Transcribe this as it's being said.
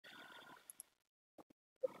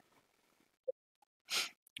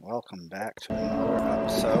Welcome back to another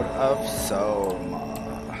episode of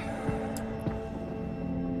Soma.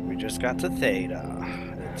 We just got to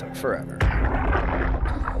Theta. It took forever.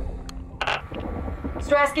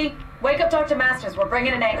 Strasky, wake up Dr. Masters. We're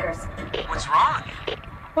bringing in anchors. What's wrong?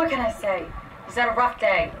 What can I say? He's had a rough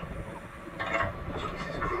day. Jesus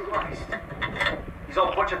Christ. He's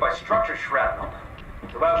all butchered by structure shrapnel.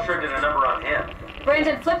 The lab sure did a number on him.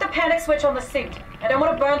 Brandon, flip the panic switch on the suit. I don't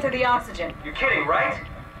want to burn through the oxygen. You're kidding, right?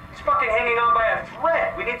 He's fucking hanging on by a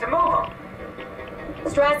thread. We need to move him.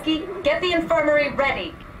 Strasky, get the infirmary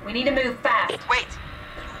ready. We need to move fast. Wait,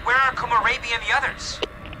 where are Komorabi and the others?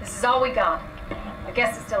 This is all we got. I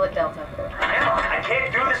guess it's still at Delta. I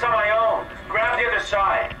can't do this on my own. Grab the other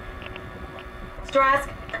side. Strask,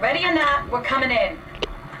 ready or not, we're coming in.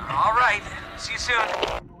 All right, see you soon.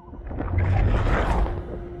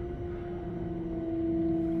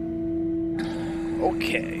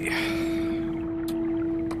 Okay.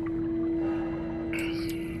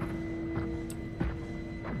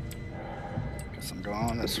 Guess I'm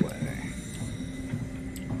going this way.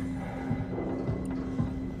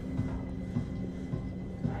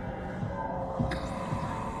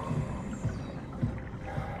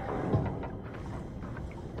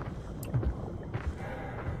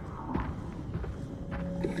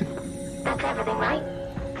 That's everything, right?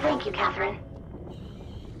 Thank you, Catherine.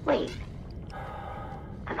 Wait.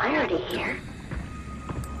 Am I already here?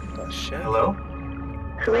 Oh shit. Hello?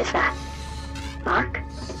 Who is that? Mark?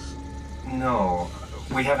 No,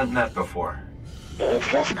 we haven't met before. Is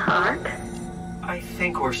this Mark? I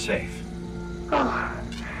think we're safe. Oh,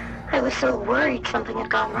 I was so worried something had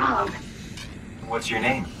gone wrong. What's your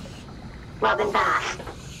name? Robin Bass.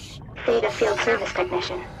 Theta Field Service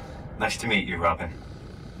Technician. Nice to meet you, Robin.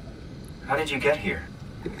 How did you get here?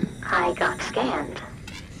 I got scanned,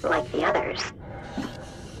 like the others.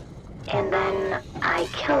 And then I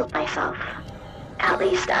killed myself. At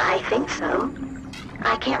least I think so.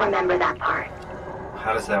 I can't remember that part.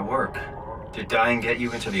 How does that work? Did dying get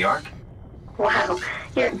you into the Ark? Wow,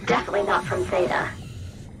 you're definitely not from Theta.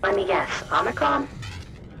 Let me guess, Omicron?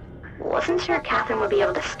 Wasn't sure Catherine would be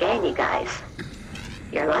able to scan you guys.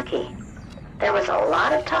 You're lucky. There was a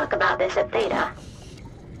lot of talk about this at Theta.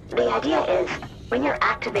 The idea is, when you're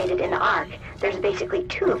activated in the Ark, there's basically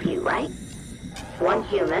two of you, right? One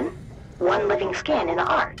human, one living skin in the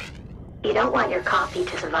Ark. You don't want your copy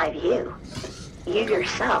to survive you. You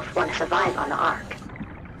yourself want to survive on the Ark.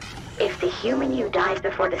 If the human you dies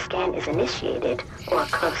before the scan is initiated, or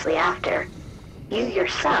closely after, you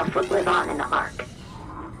yourself would live on in the Ark.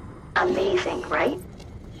 Amazing, right?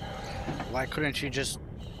 Why couldn't you just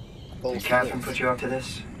Did Catherine put you up to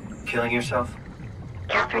this? Killing yourself?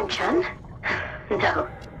 Catherine Chun? No.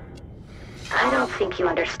 I don't think you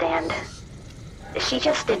understand. She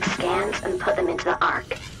just did scans and put them into the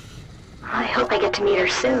Ark. I hope I get to meet her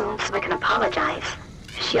soon so I can apologize.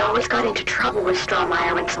 She always got into trouble with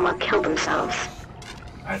Strawmeyer when someone killed themselves.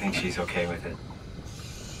 I think she's okay with it.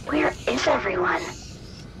 Where is everyone?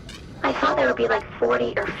 I thought there would be like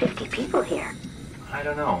 40 or 50 people here. I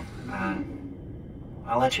don't know.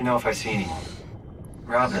 I'll let you know if I see anyone.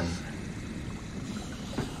 Robin,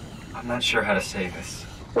 I'm not sure how to say this.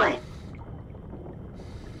 What?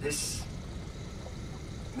 This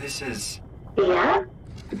is Yeah?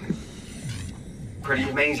 pretty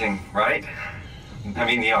amazing, right? I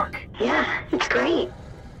mean, the Ark. Yeah, it's great.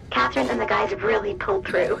 Catherine and the guys have really pulled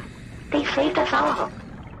through. They saved us all.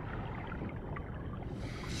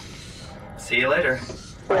 See you later.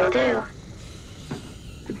 Will do.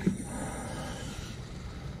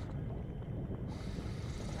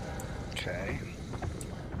 Okay.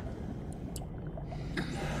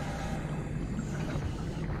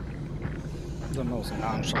 The most I don't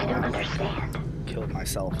nonchalant understand. killed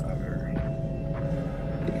myself ever.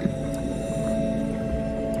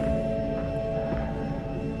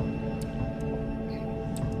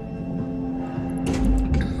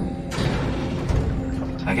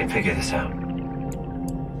 I can figure this out.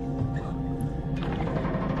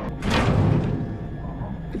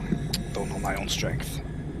 Don't know my own strength.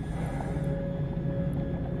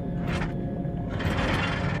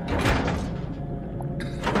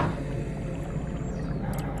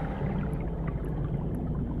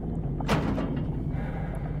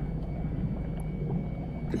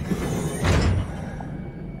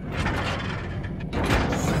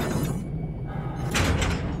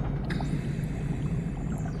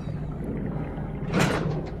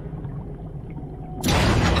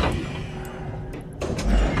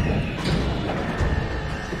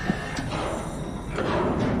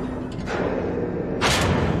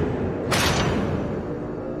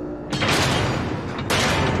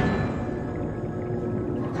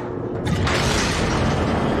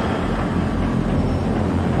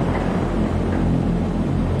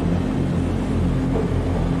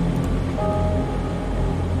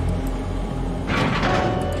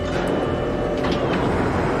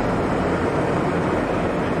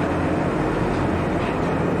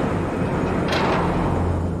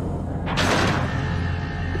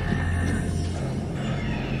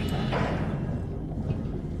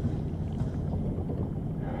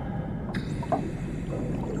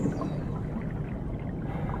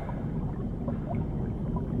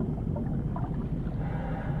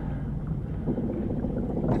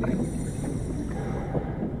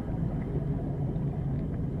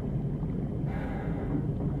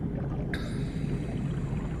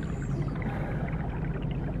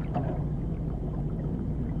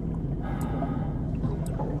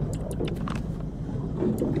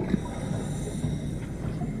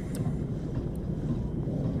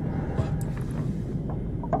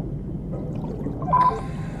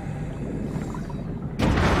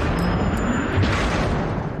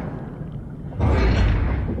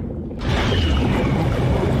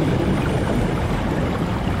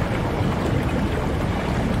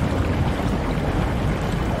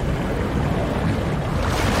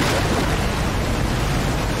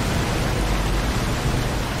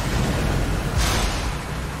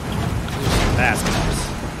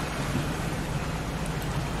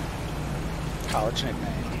 College nickname.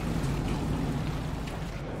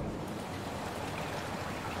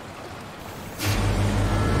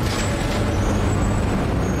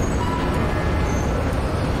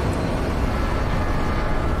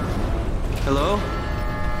 Hello?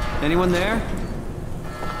 Anyone there?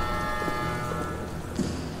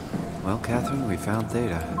 Well, Catherine, we found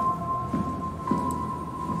Theta.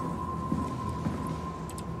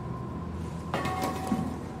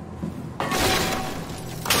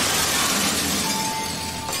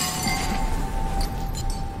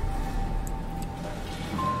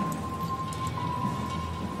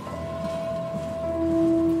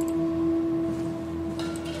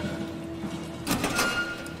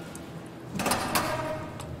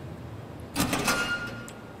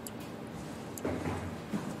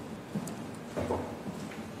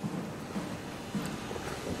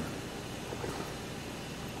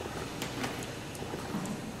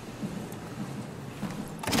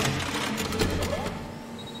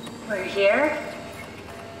 We're here?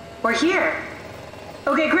 We're here!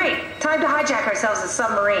 Okay, great. Time to hijack ourselves a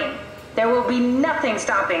submarine. There will be nothing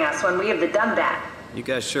stopping us when we have done that. You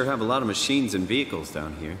guys sure have a lot of machines and vehicles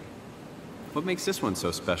down here. What makes this one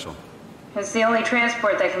so special? It's the only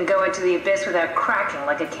transport that can go into the abyss without cracking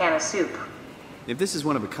like a can of soup. If this is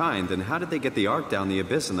one of a kind, then how did they get the Ark down the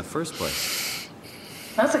abyss in the first place?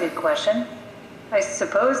 That's a good question. I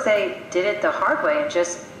suppose they did it the hard way and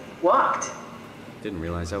just walked. Didn't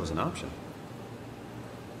realize that was an option.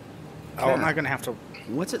 Oh, am I gonna have to?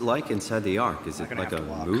 What's it like inside the Ark? Is it like a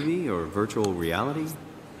movie or virtual reality?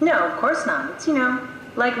 No, of course not. It's,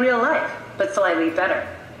 like real life, but slightly better.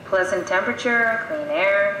 Pleasant temperature, clean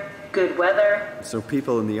air, good weather. So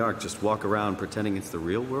people in the Ark just walk around pretending it's the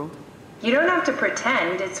real world? You don't have to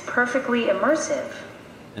pretend, it's perfectly immersive.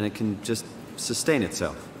 And it can just sustain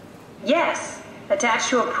itself? Yes. Attached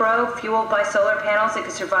to a probe fueled by solar panels, it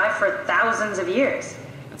could survive for thousands of years.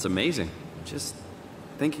 That's amazing. Just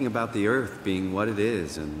thinking about the Earth being what it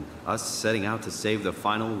is and us setting out to save the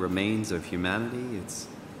final remains of humanity, it's...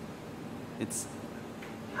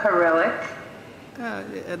 Heroic.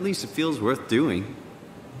 At least it feels worth doing.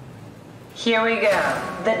 Here we go.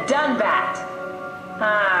 The Dunbat.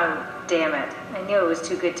 Oh, damn it. I knew it was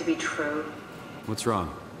too good to be true. What's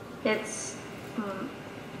wrong?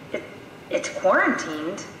 It's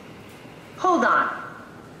quarantined. Hold on.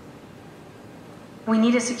 We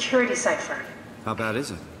need a security cipher. How bad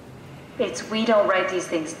is it? It's we don't write these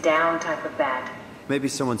things down type of bad. Maybe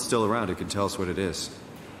someone's still around who can tell us what it is.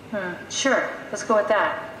 Sure. Let's go with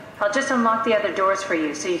that. I'll just unlock the other doors for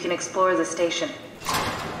you so you can explore the station.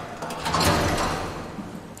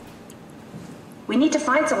 We need to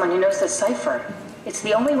find someone who knows the cipher. It's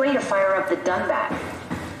the only way to fire up the Dunbat.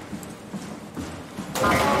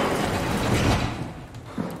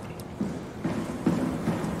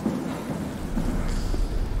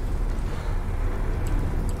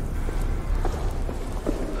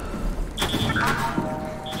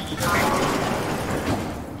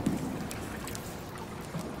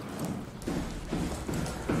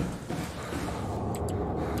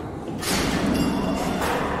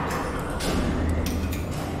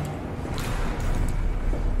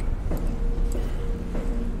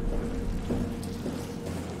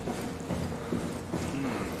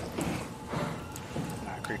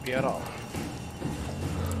 At all.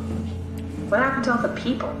 What happened to all the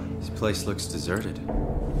people? This place looks deserted.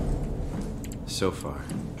 So far.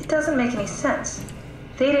 It doesn't make any sense.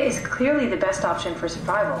 Theta is clearly the best option for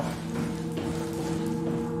survival.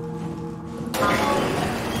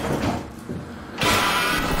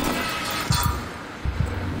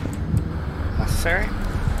 Necessary?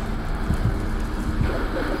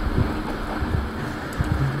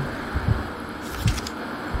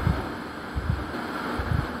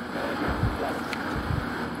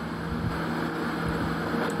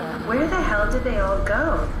 Where the hell did they all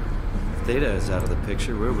go? If Theta is out of the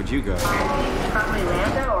picture, where would you go? Probably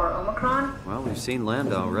Lambda or Omicron? Well, we've seen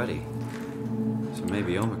Lambda already. So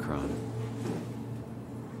maybe Omicron.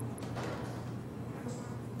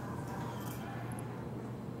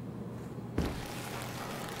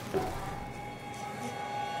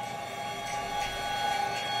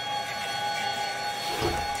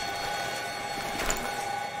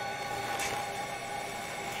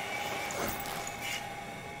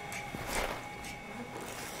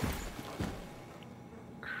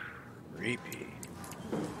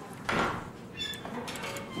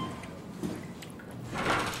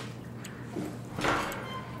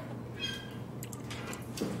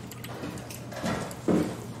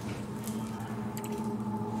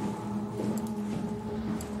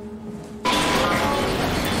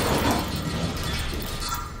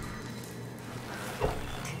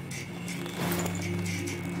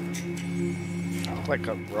 like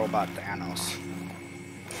a robot Thanos.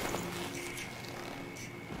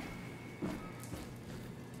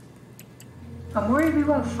 I'm worried we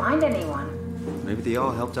won't find anyone. Maybe they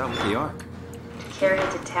all helped out with the Ark. Carry it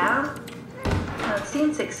to town? Now, it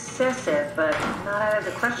seems excessive, but not out of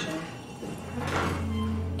the question.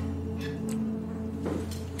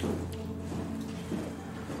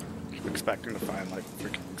 I'm expecting to find like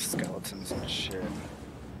freaking skeletons and shit.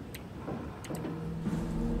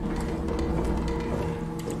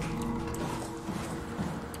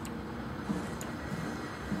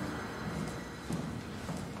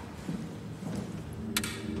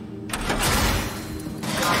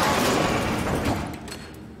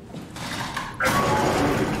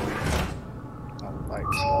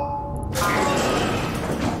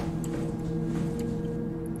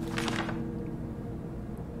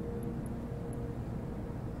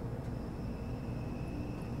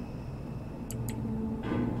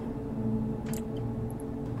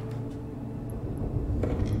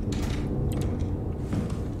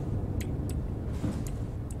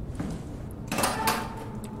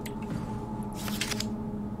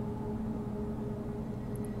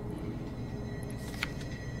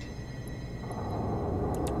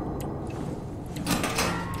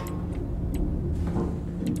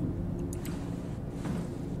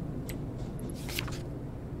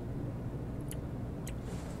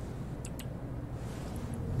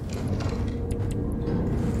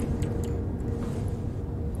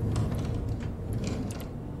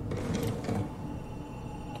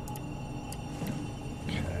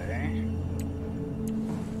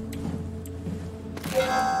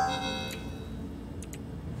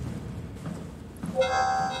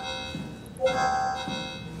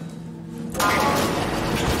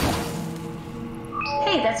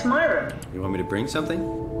 Hey, that's my room. You want me to bring something?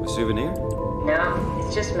 A souvenir? No,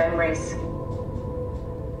 it's just memories.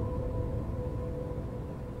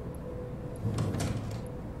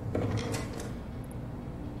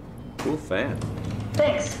 Cool fan.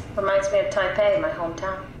 Thanks. Reminds me of Taipei, my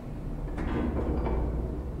hometown.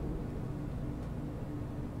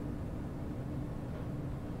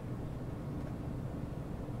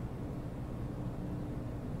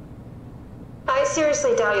 I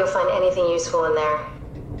seriously doubt you'll find anything useful in there.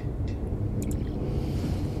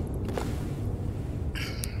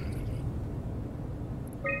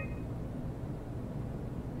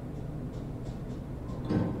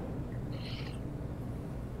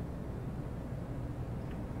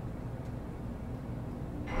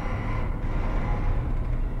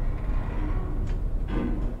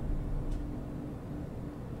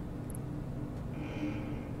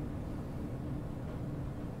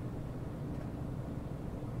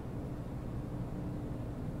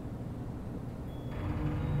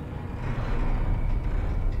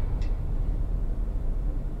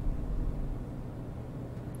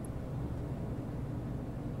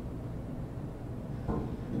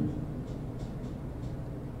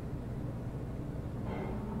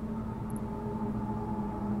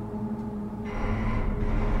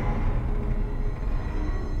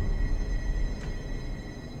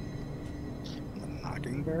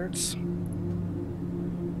 Mockingbirds.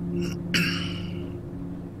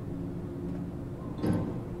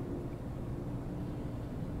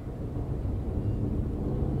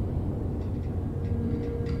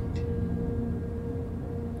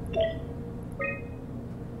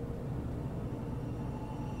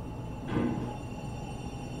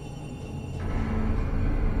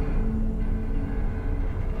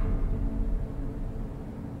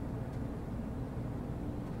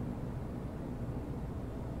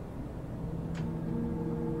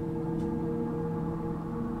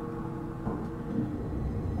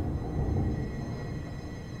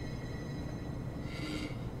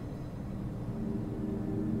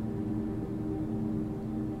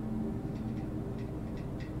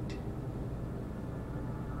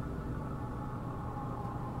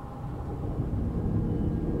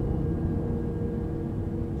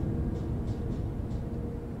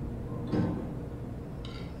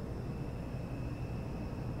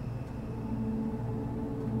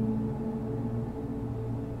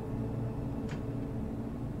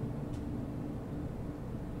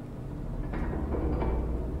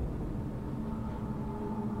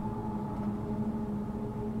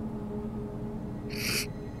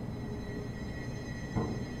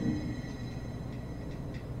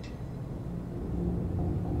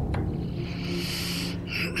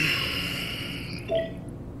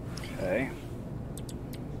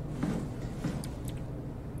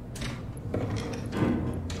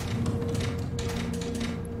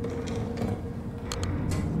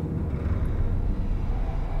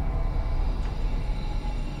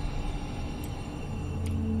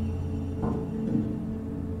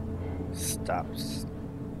 stops.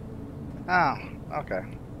 Oh, okay.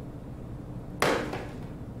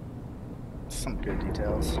 Some good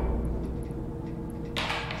details.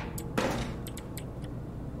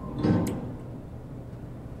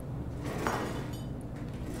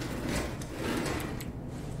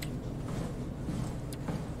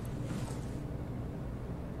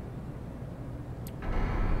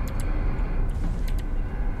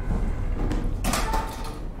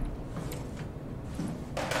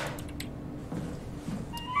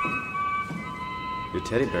 Your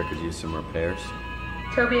teddy bear could use some repairs.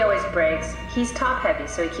 Toby always breaks. He's top heavy,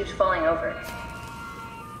 so he keeps falling over.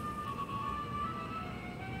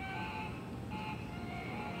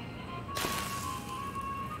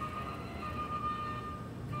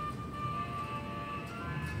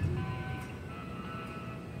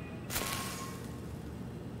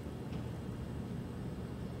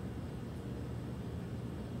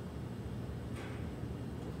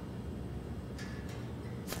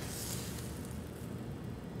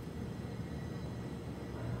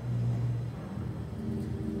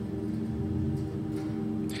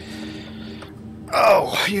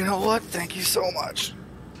 Oh, you know what? Thank you so much.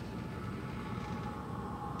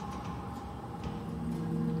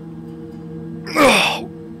 Oh,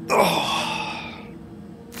 oh.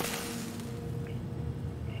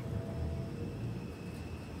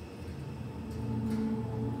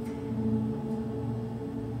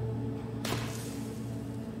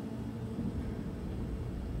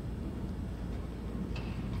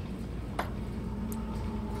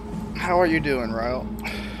 How are you doing, Ryle?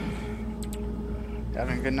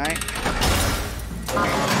 Having a good night?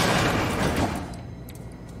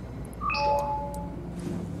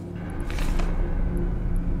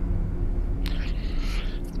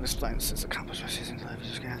 This plan is accomplished by seizing the life of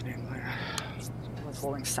scans being clear.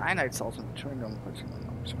 Withholding cyanide salts and chewing gum.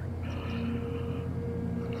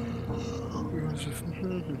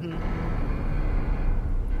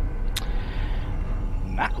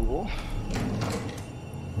 Not cool.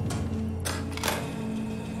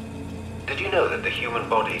 Did you know that the human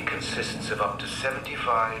body consists of up to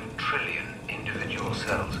 75 trillion individual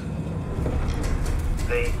cells?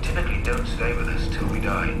 They typically don't stay with us till we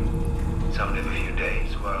die. Some live a few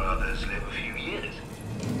days, while others live a few years.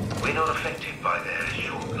 We're not affected by their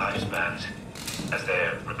short lifespans, as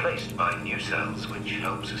they're replaced by new cells which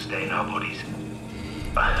help sustain our bodies.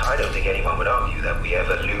 I don't think anyone would argue that we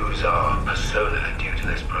ever lose our persona due to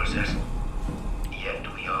this process. Yet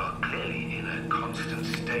we are clearly in a constant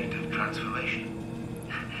state of transformation.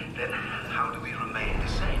 Then how do we remain the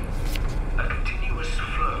same? A continuous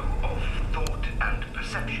flow of thought and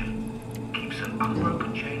perception keeps an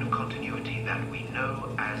unbroken chain of continuity that we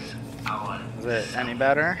know as our Is it self. any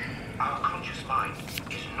better? Our conscious mind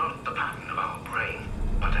is not the pattern of our brain,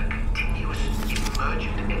 but a continuous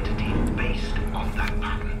emergent entity based on that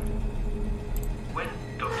pattern. When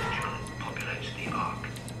Dr. Jun populates the Ark,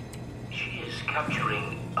 she is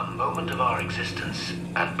capturing a moment of our existence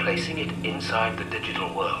and placing it inside the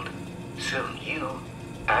digital world. Soon you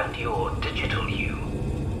and your digital you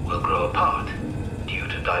will grow apart due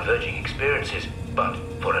to diverging experiences, but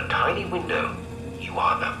for a tiny window, you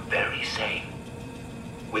are the very same.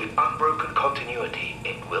 With unbroken continuity,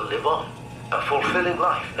 it will live on. A fulfilling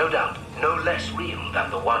life, no doubt, no less real than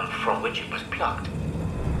the one from which it was plucked.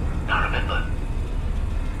 Now remember,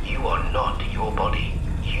 you are not your body.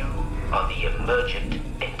 You are the emergent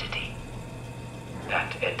entity.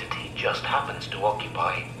 That entity just happens to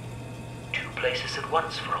occupy two places at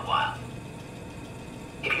once for a while.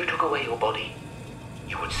 If you took away your body,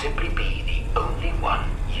 you would simply be the only one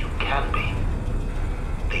you can be.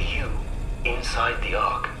 The you inside the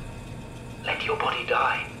Ark. Let your body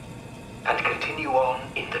die and continue on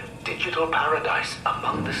in the digital paradise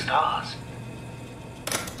among the stars.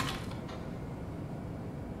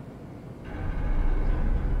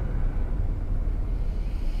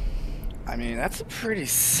 I mean, that's a pretty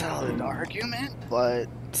solid argument, but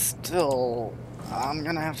still, I'm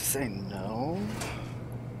gonna have to say no.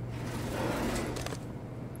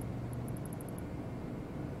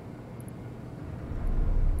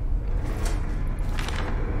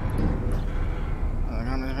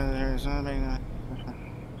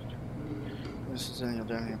 This is an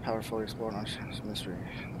you'll powerfully explore on mystery.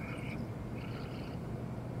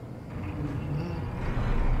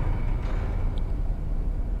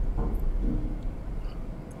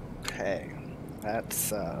 Okay,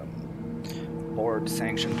 that's board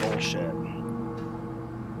sanctioned bullshit.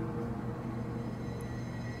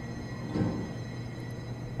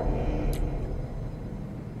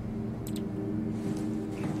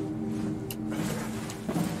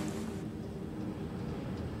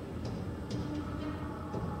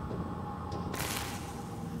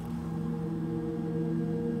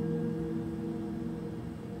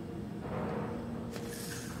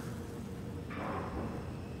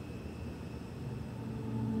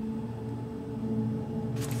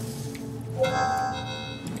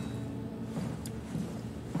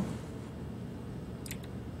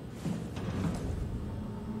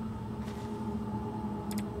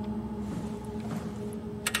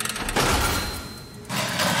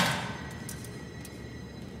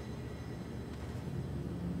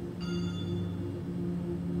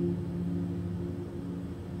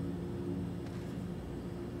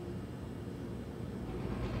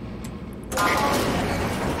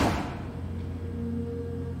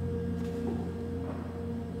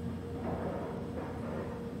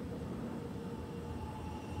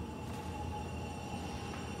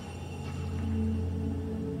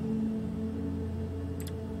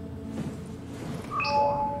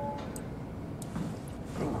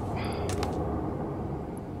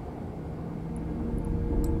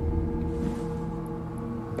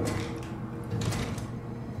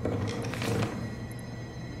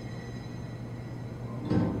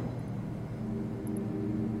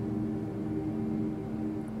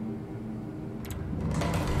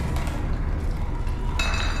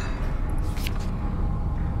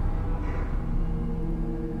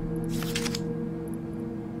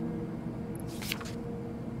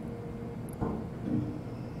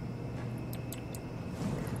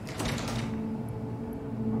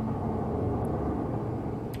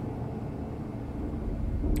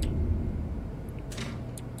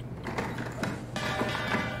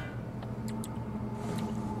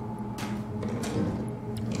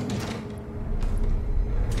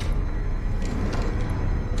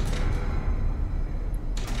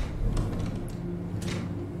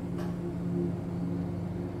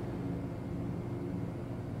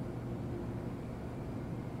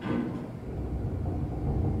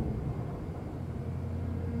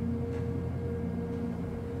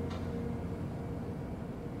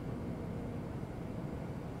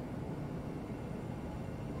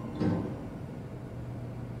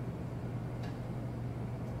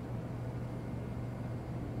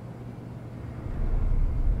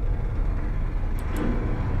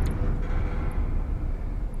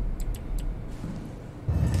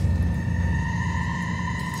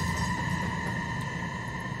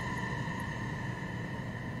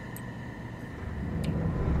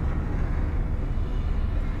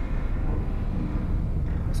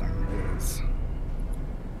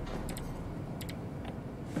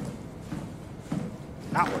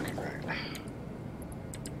 Not working right.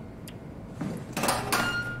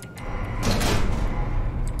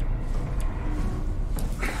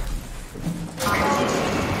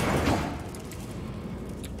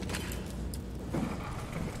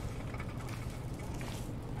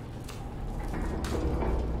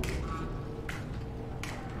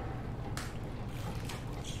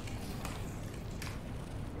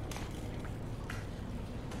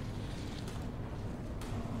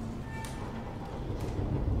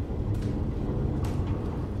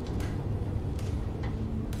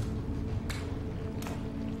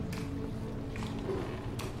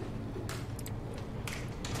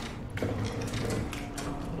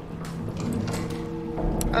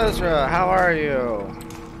 Ezra, how are you?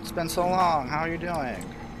 It's been so long. How are you doing?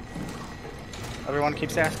 Everyone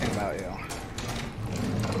keeps asking about you.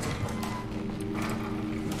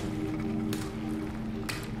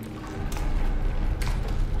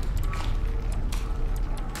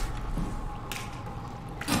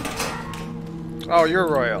 Oh, you're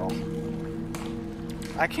royal.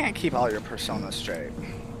 I can't keep all your personas straight.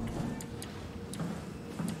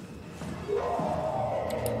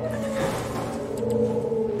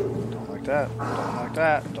 Don't like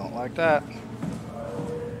that, don't like that.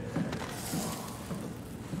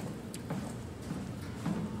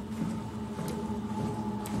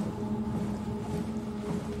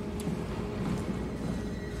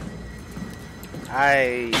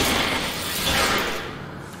 I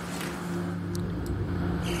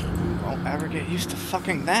won't ever get used to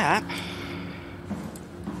fucking that.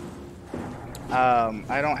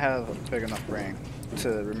 I don't have a big enough brain to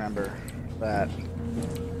remember that.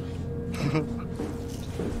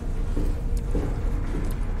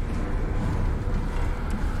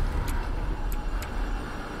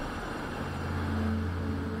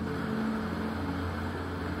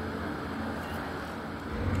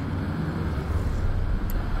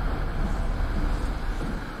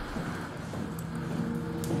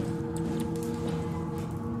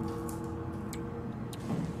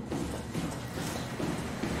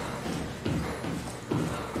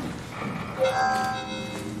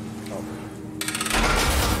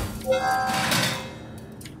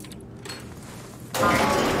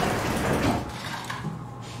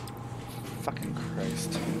 Fucking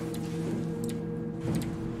Christ.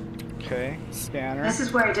 Okay, scanner. This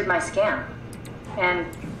is where I did my scan. And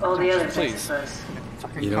all the others, I Please. suppose.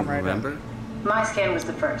 Fucking You come don't right remember? in. My scan was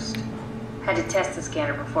the first. Had to test the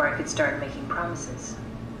scanner before I could start making promises.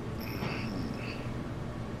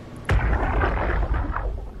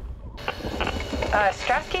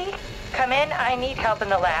 Strasky, come in. I need help in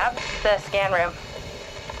the lab, the scan room.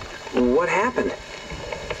 What happened?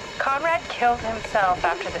 Conrad killed himself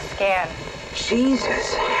after the scan.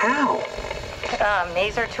 Jesus, how?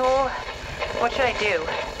 Maser tool? What should I do?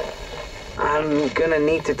 I'm gonna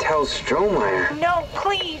need to tell Strohmeyer. No,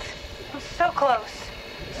 please! I'm so close.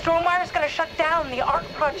 Strohmeyer's gonna shut down the art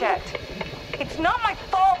project. It's not my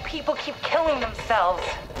fault people keep killing themselves.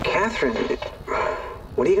 Catherine,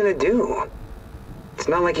 what are you gonna do? It's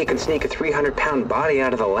not like you can sneak a 300-pound body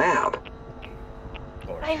out of the lab.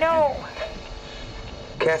 I know.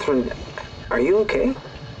 Catherine, are you okay?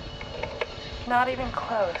 Not even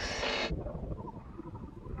close.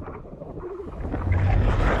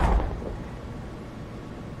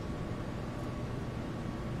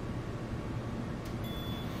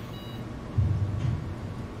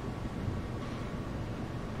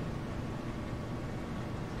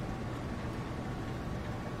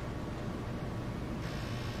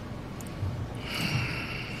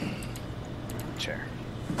 Chair.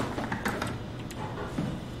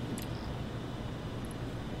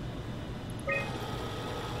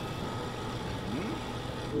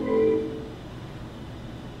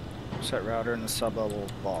 Set router in the sublevel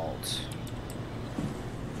vault.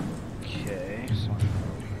 Okay, so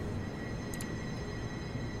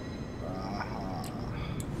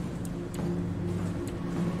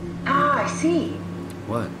Ah, I see.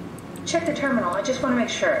 What? Check the terminal. I just want to make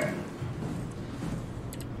sure.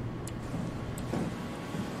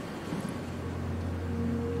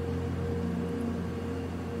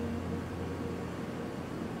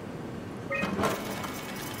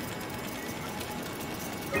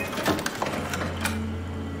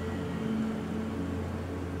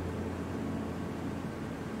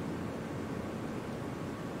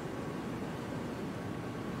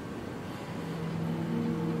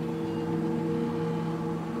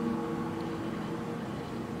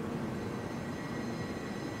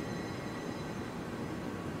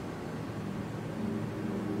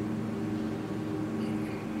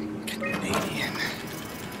 Canadian.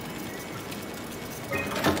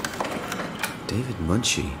 David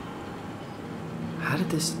Munchie. How did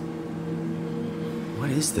this... What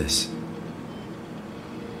is this?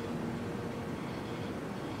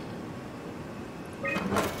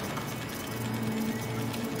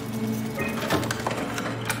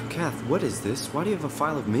 Kath, what is this? Why do you have a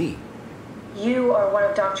file of me? You are one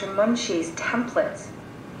of Dr. Munchie's templates.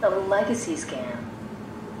 A legacy scan.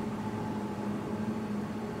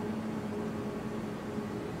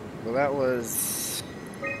 Well, that was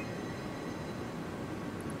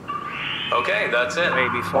Okay, that's it. way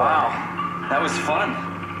before. Wow, that was fun.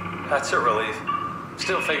 That's a relief.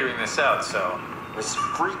 Still figuring this out, so. It was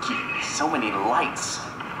freaky. So many lights.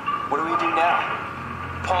 What do we do now?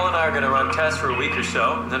 Paul and I are going to run tests for a week or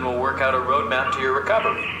so, and then we'll work out a roadmap to your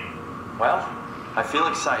recovery. Well, I feel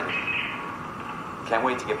excited. Can't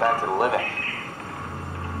wait to get back to the living.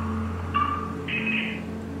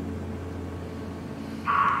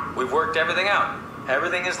 We've worked everything out.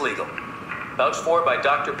 Everything is legal. Vouched for by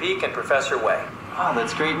Dr. Peak and Professor Way. Oh,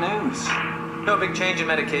 that's great news. No big change in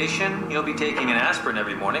medication. You'll be taking an aspirin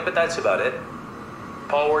every morning, but that's about it.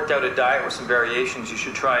 Paul worked out a diet with some variations you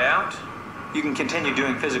should try out. You can continue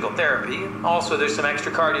doing physical therapy. Also, there's some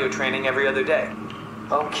extra cardio training every other day.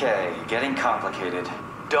 Okay, getting complicated.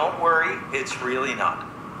 Don't worry, it's really not.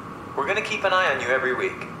 We're going to keep an eye on you every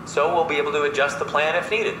week, so we'll be able to adjust the plan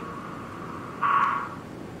if needed.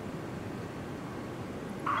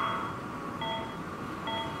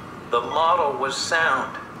 The model was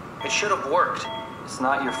sound. It should have worked. It's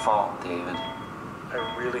not your fault, David.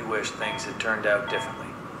 I really wish things had turned out differently.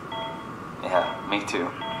 Yeah, me too.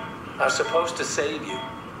 I was supposed to save you.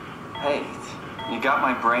 Hey, you got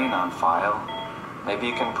my brain on file. Maybe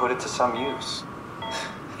you can put it to some use.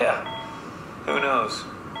 Yeah, who knows?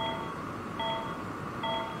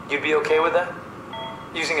 You'd be okay with that?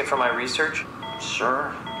 Using it for my research?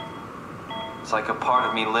 Sure. It's like a part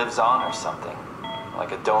of me lives on or something.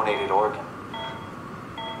 Like a donated organ.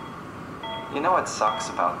 You know what sucks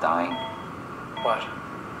about dying? What?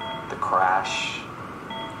 The crash.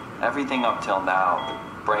 Everything up till now.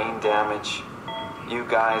 The brain damage. You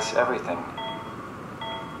guys, everything.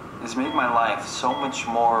 It's made my life so much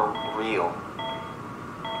more real.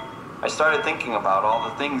 I started thinking about all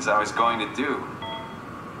the things I was going to do.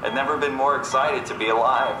 I'd never been more excited to be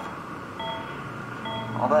alive.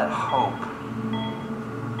 All that hope.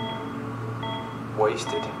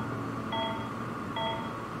 Wasted.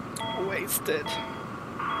 Wasted.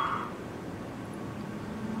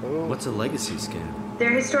 Ooh. What's a legacy scan? They're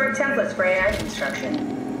historic templates for AI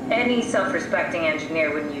construction. Any self-respecting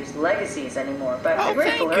engineer wouldn't use legacies anymore, but Oh, they're great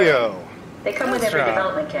thank for learning. you. They come with That's every right.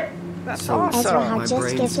 development kit. That's So awesome. my Just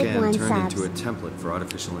brain gifted scan one turned subs. into a template for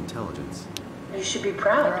artificial intelligence. You should be You're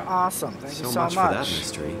proud. awesome. Thank you So so much for that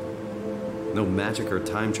mystery. No magic or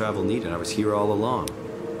time travel needed. I was here all along.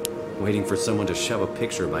 Waiting for someone to shove a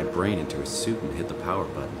picture of my brain into a suit and hit the power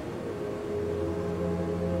button.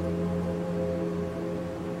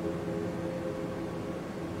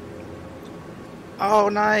 Oh,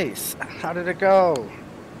 nice. How did it go?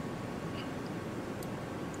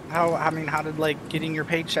 How did, like, getting your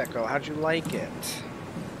paycheck go? How'd you like it?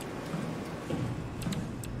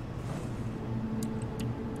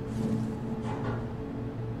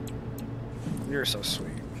 You're so sweet.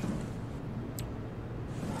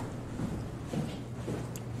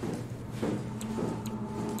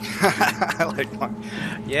 I like my...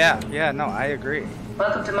 Yeah, no, I agree.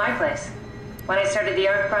 Welcome to my place. When I started the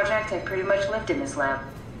art project, I pretty much lived in this lab.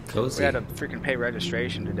 Cozy. We had to freaking pay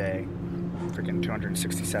registration today. Freaking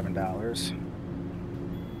 $267.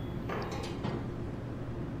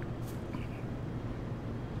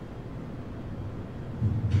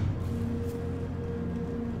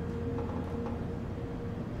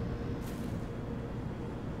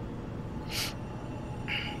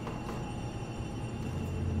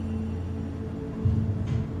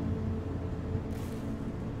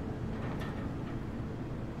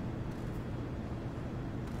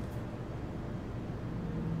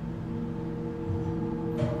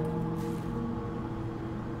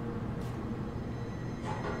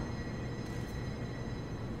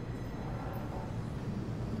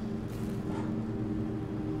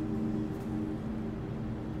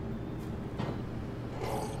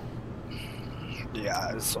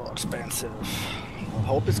 Yeah, it's so expensive. Well,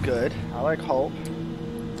 Hope is good. I like Hope.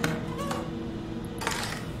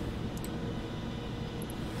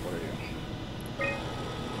 What are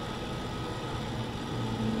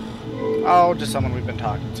you? Oh, just someone we've been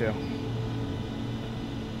talking to.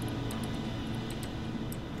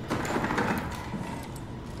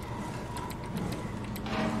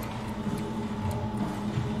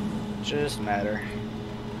 Just matter.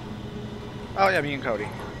 Oh yeah, me and Cody.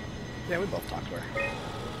 Yeah, we both talked to her.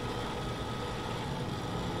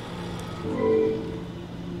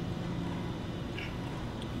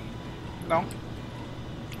 No.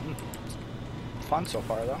 Fun so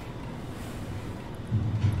far, though.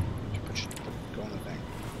 Go in the thing.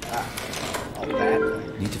 Ah. Oh, that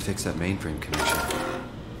thing. Need to fix that mainframe connection.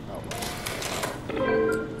 Oh.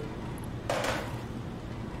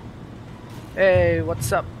 Hey,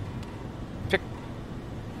 what's up? Pick...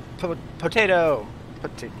 Potato!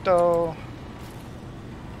 Potato.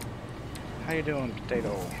 How you doing,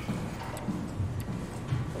 Potato?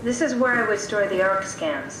 This is where I would store the ARC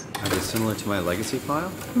scans. Are they similar to my legacy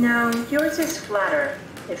file? No, yours is flatter,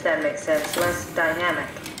 if that makes sense, less dynamic.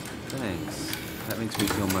 Thanks. That makes me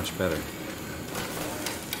feel much better.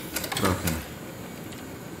 Broken.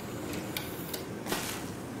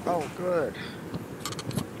 Oh, good.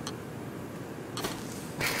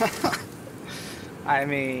 I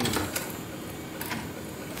mean...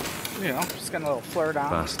 You know, just getting a little flirt on.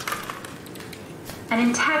 Fast. An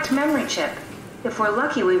intact memory chip. If we're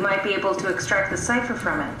lucky, we might be able to extract the cipher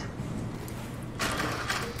from it.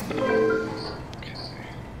 Okay.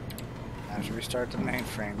 I have to restart the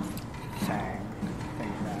mainframe thing.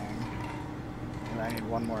 And I need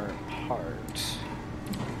one more part.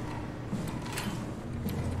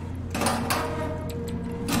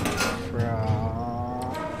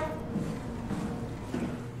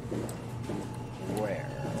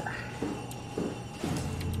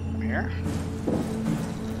 Here.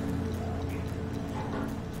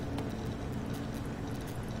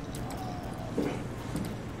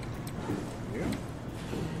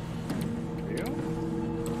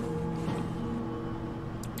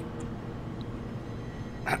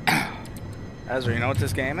 Ezra, you know what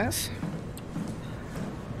this game is?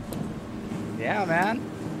 Yeah, man.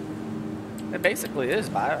 It basically is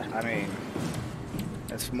I mean,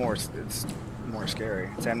 it's more scary.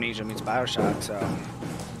 It's Amnesia meets Bioshock, so.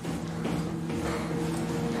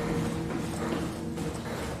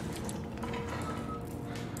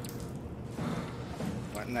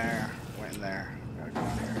 Went in there. Gotta go in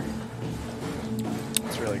here.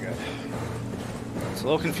 It's really good. It's a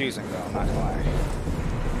little confusing though, I'm not gonna lie.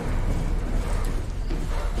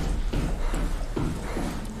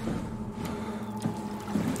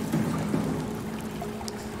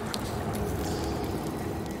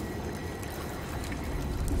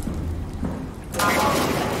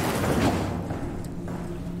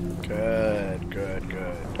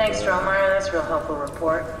 Good. Thanks, Stromer. That's a real helpful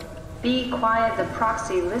report. Be quiet, the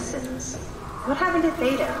proxy listens. What happened to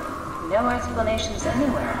Theta? No explanations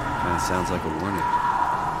anywhere. Kinda sounds like a warning.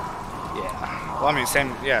 Yeah. Well, I mean,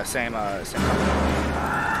 same.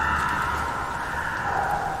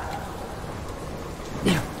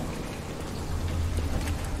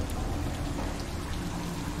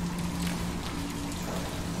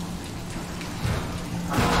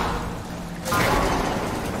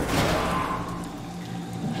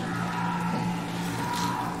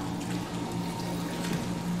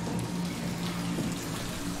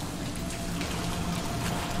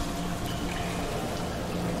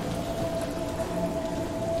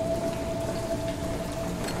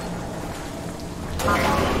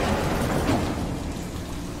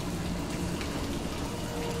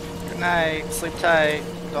 Night. Sleep tight.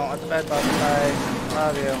 Don't let the bed bugs bite.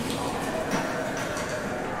 Love you.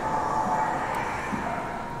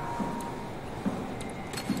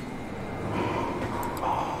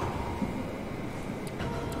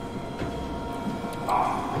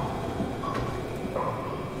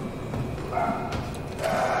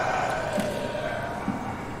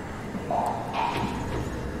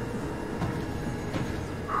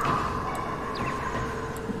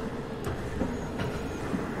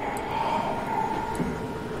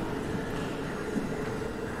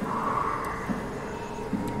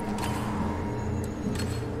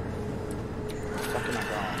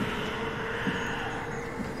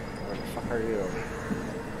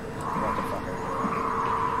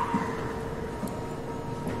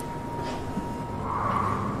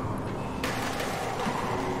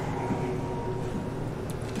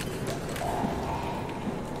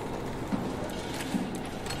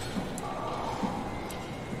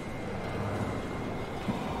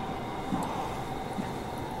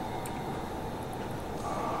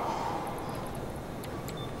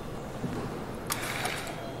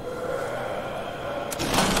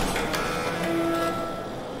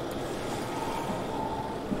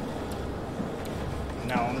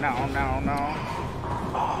 No.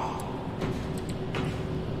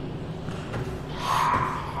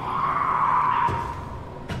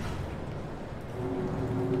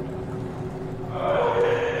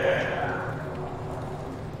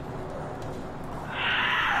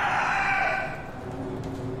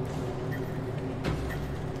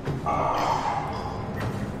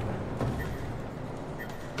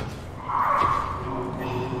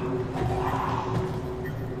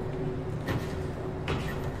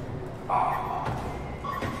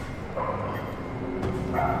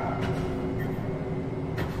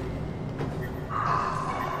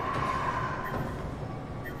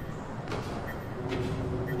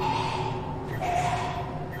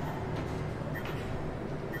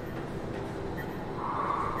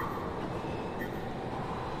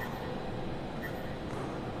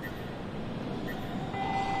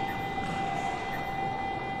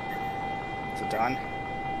 Is it done?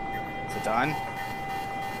 Is it done?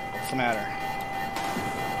 What's the matter?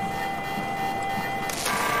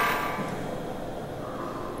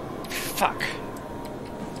 Fuck.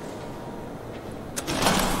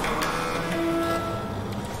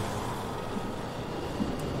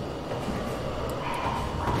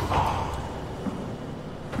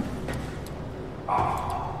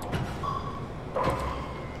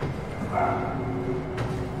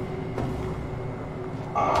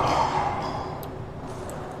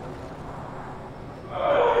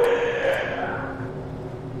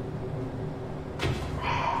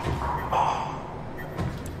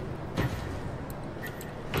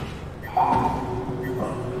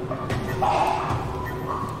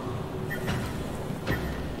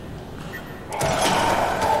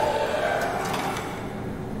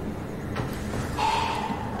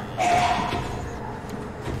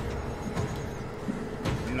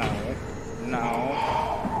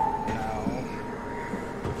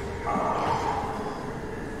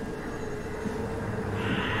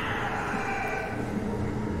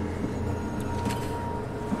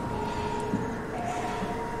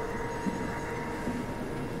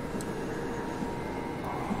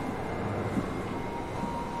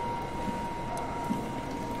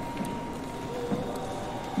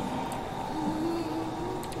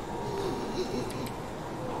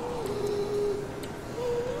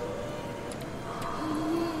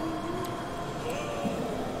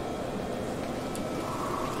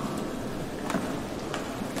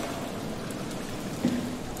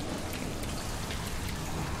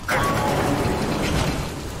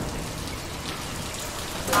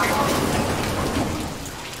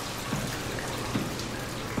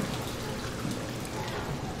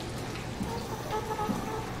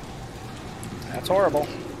 That's horrible.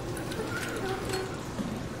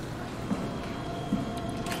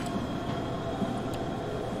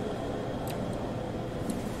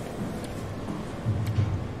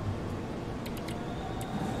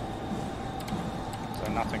 Is there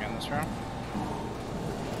nothing in this room?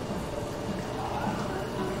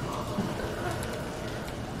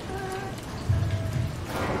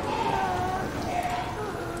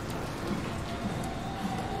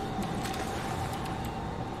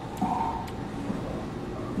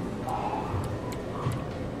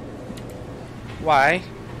 Why?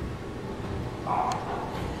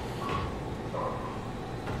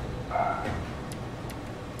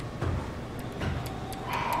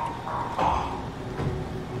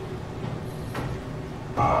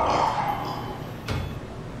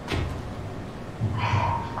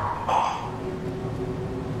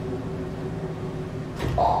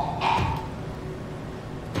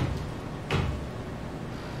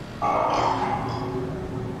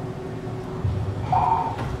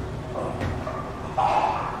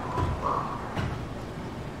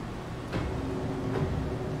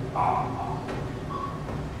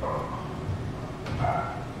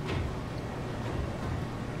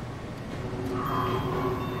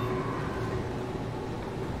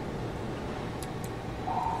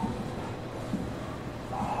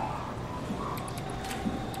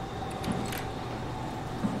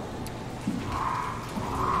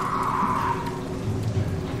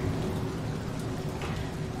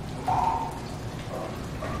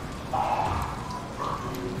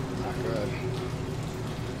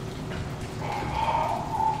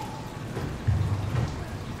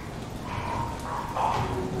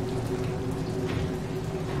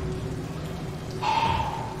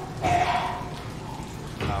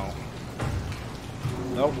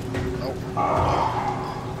 Nope. Nope. Nope.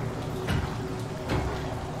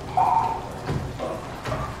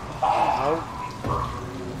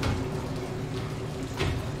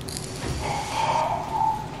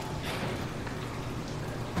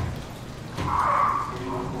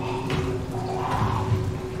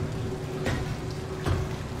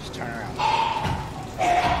 Just turn around.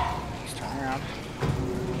 Just turn around.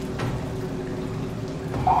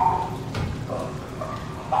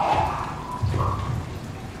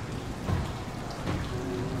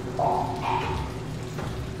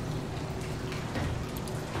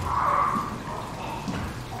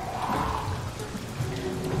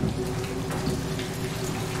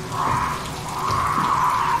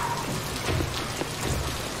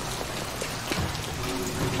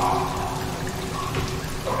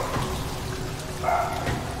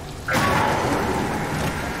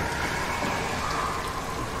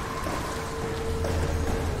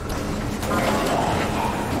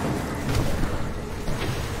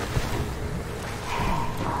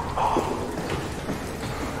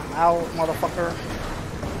 Ow, motherfucker.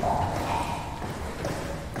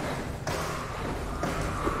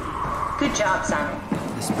 Good job, Simon.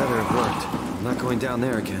 This better have worked. I'm not going down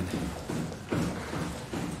there again.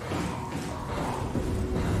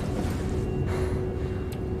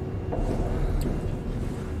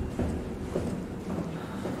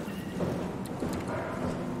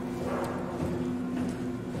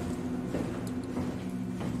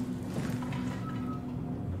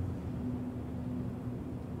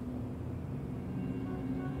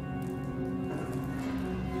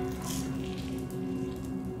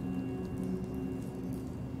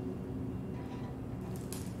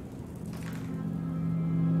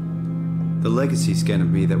 The legacy scan of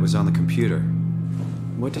me that was on the computer.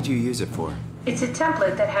 What did you use it for? It's a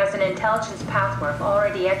template that has an intelligence pathwork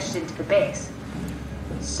already etched into the base.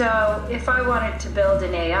 So, if I wanted to build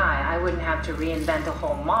an AI, I wouldn't have to reinvent a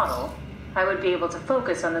whole model. I would be able to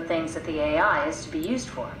focus on the things that the AI is to be used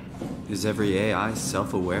for. Is every AI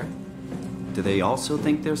self-aware? Do they also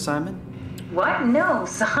think they're Simon? What? No,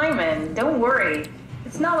 Simon, don't worry.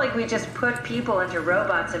 It's not like we just put people into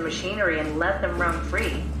robots and machinery and let them roam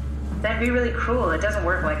free. That'd be really cruel. It doesn't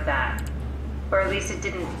work like that. Or at least it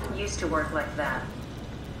didn't used to work like that.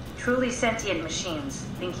 Truly sentient machines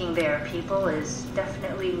thinking they are people is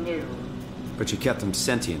definitely new. But you kept them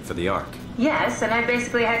sentient for the Ark. Yes, and I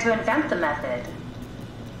basically had to invent the method.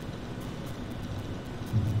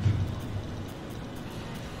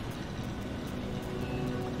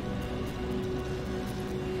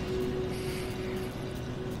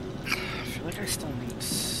 I feel like I still need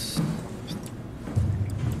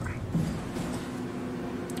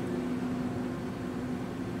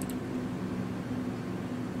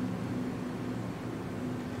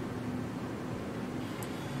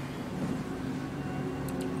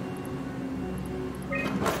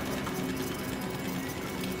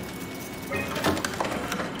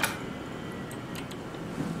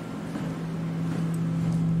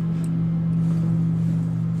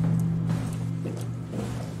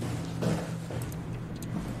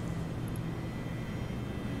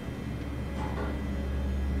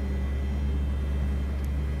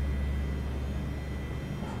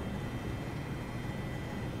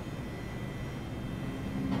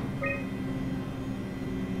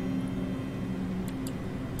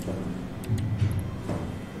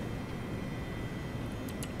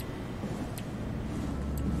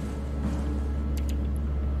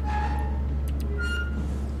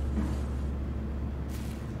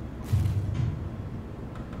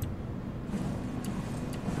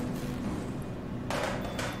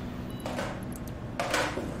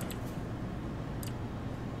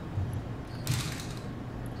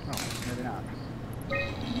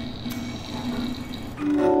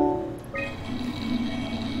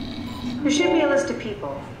There should be a list of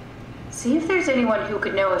people. See if there's anyone who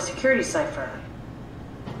could know a security cipher.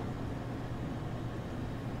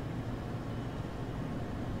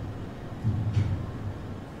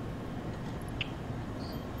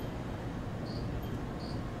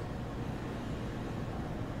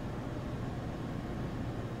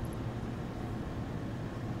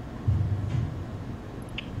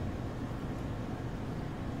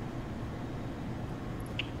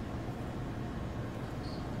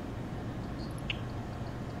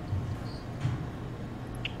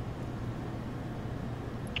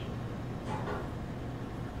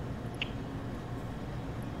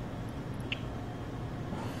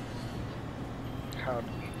 How?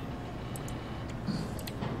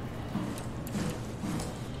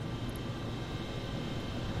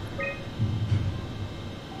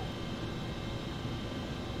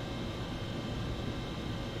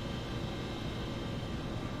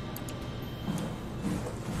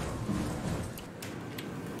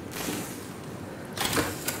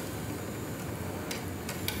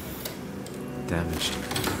 Damaged.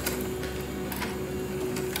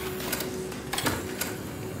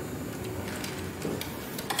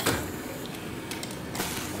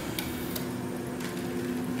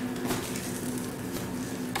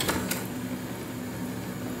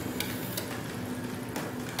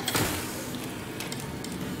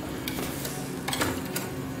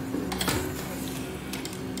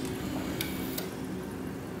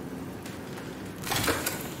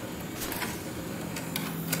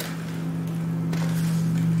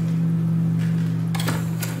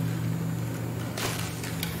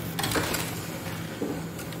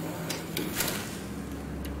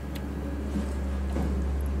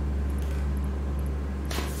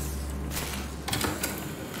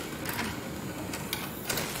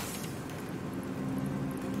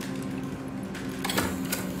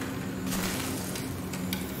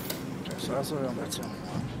 So that's only one.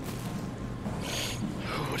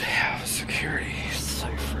 Who would have a security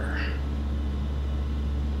cipher?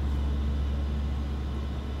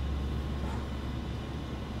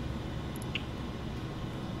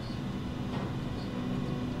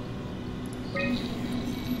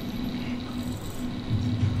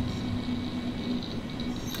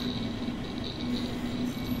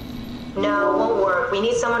 No, won't work. We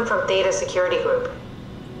need someone from Theta Security Group.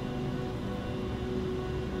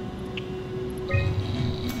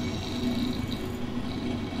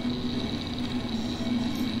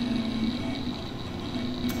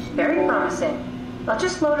 Very promising. I'll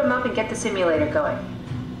just load him up and get the simulator going.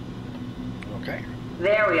 Okay.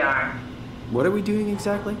 There we are. What are we doing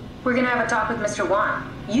exactly? We're gonna have a talk with Mr.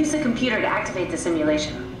 Wan. Use the computer to activate the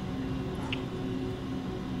simulation.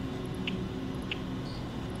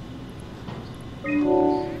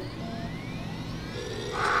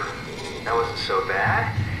 That wasn't so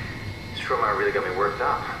bad. Soma really got me worked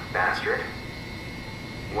up, bastard.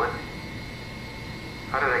 What?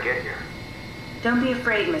 How did I get here? Don't be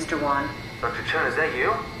afraid, Mr. Wan. Dr. Chun, is that you?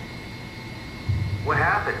 What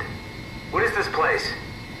happened? What is this place?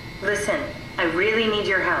 Listen, I really need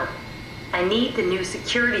your help. I need the new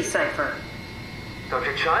security cipher.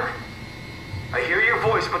 Dr. Chun? I hear your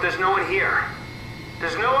voice, but there's no one here.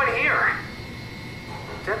 There's no one here.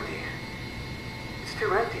 It's empty. It's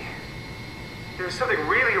too empty. There's something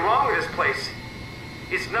really wrong with this place.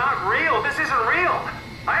 It's not real. This isn't real.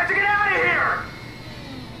 I have to get out of here!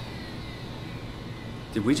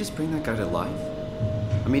 Did we just bring that guy to life?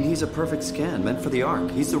 I mean, he's a perfect scan, meant for the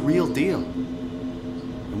Ark. He's the real deal.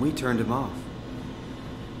 And we turned him off.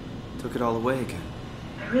 Took it all away again.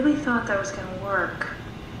 I really thought that was gonna work.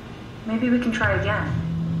 Maybe we can try again.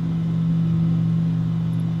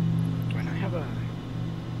 When I have a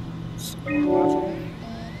level.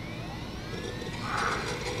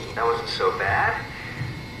 That wasn't so bad.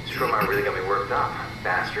 Soma really got me worked up,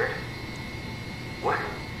 bastard. What?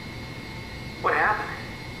 What happened?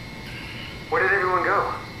 Where did everyone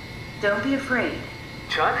go? Don't be afraid.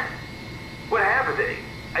 Chun? What happened?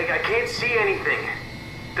 I can't see anything.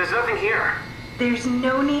 There's nothing here. There's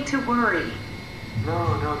no need to worry.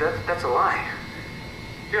 No, that's a lie.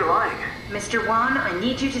 You're lying. Mr. Wan, I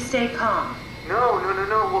need you to stay calm. No.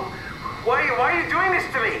 Well, why are you doing this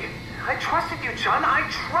to me? I trusted you, Chun. I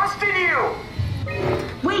trusted you!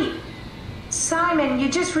 Wait! Simon, you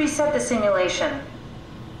just reset the simulation.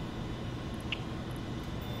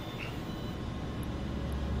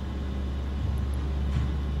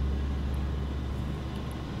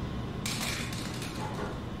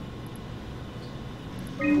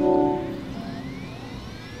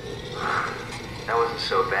 That wasn't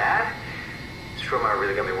so bad. Soma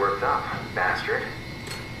really got me worked up, bastard.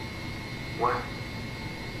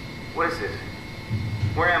 What is this?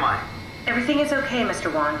 Where am I? Everything is okay,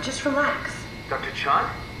 Mr. Wan. Just relax. Dr. Chun?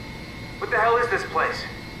 What the hell is this place?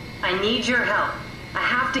 I need your help. I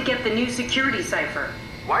have to get the new security cipher.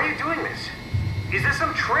 Why are you doing this? Is this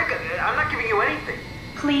some trick? I'm not giving you anything.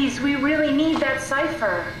 Please, we really need that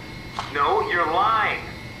cipher. No, you're lying.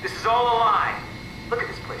 This is all a lie. Look at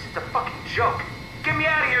this place. It's a fucking joke. Get me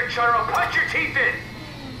out of here, Chun, or I'll punch your teeth in!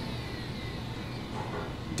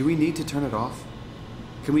 Do we need to turn it off?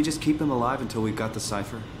 Can we just keep him alive until we've got the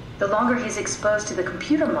cipher? The longer he's exposed to the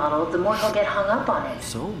computer model, the more he'll get hung up on it.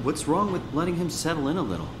 So, what's wrong with letting him settle in a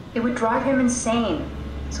little? It would drive him insane.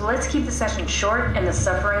 So let's keep the session short and the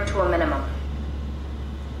suffering to a minimum.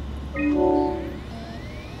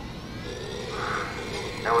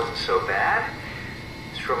 That wasn't so bad.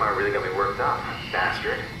 Stromer really got me worked up,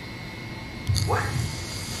 bastard. What?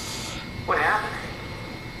 What happened?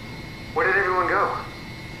 Where did everyone go?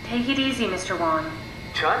 Take it easy, Mr. Wan.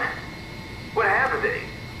 Chun? What happened?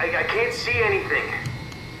 I can't see anything.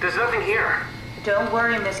 There's nothing here. Don't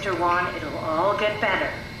worry, Mr. Wan. It'll all get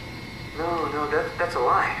better. No, that's a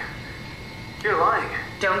lie. You're lying.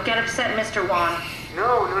 Don't get upset, Mr. Wan.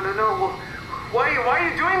 No. Well, why are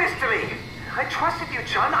you doing this to me? I trusted you,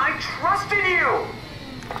 Chun. I trusted you!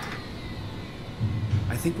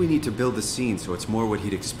 I think we need to build the scene so it's more what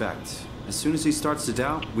he'd expect. As soon as he starts to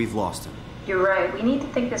doubt, we've lost him. You're right. We need to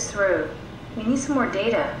think this through. We need some more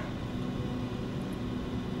data.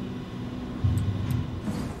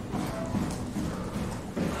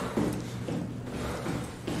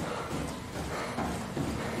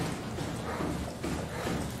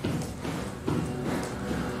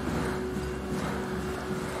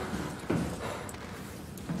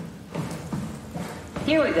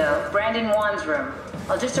 Here we go. Brandon Wan's room.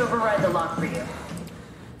 I'll just override the lock for you.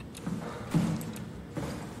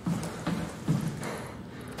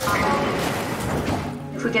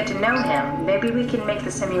 If we get to know him, maybe we can make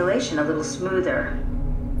the simulation a little smoother.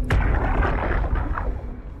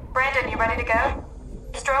 Brandon, you ready to go?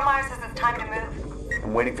 Stromeyer says it's time to move.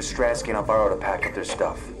 I'm waiting for Stratsky and Alvaro to pack up their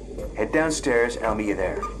stuff. Head downstairs and I'll meet you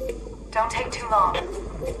there. Don't take too long.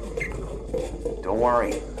 Don't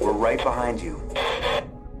worry, we're right behind you.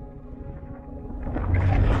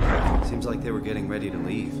 Seems like they were getting ready to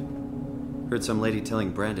leave. Heard some lady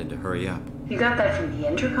telling Brandon to hurry up. You got that from the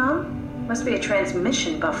intercom? Must be a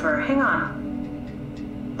transmission buffer. Hang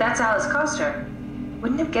on. That's Alice Coster.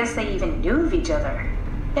 Wouldn't have guessed they even knew of each other.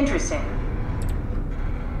 Interesting.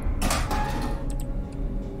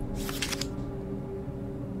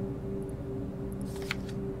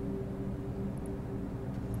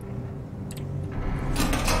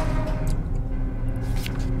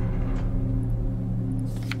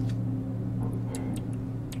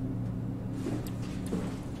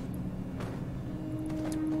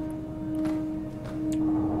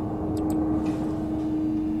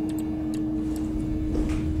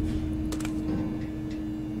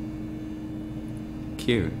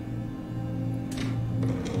 Cute.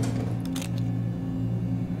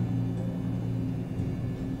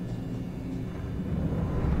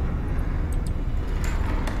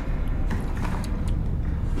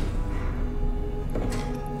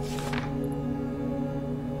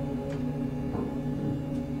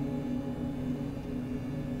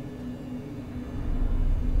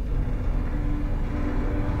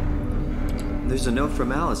 There's a note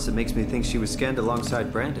from Alice that makes me think she was scanned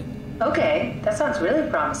alongside Brandon. Okay, that sounds really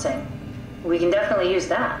promising. We can definitely use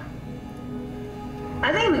that.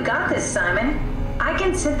 I think we got this, Simon. I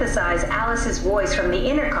can synthesize Alice's voice from the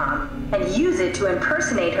intercom and use it to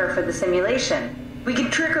impersonate her for the simulation. We can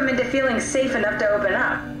trick them into feeling safe enough to open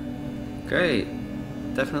up. Great.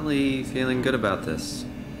 Definitely feeling good about this.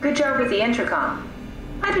 Good job with the intercom.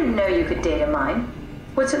 I didn't know you could data mine.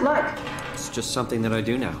 What's it like? It's just something that I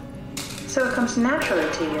do now. So it comes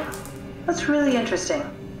naturally to you. That's really interesting.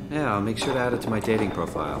 Yeah, I'll make sure to add it to my dating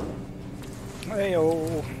profile.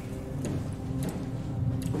 Hey-oh.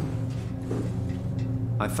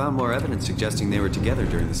 I found more evidence suggesting they were together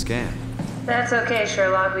during the scan. That's okay,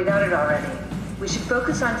 Sherlock. We got it already. We should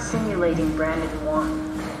focus on simulating Brandon Wan.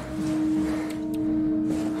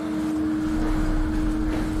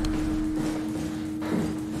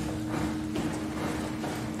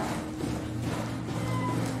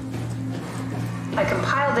 I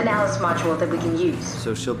compiled an Alice module that we can use.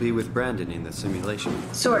 So she'll be with Brandon in the simulation?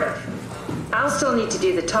 Sort of. I'll still need to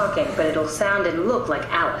do the talking, but it'll sound and look like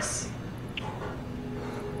Alice.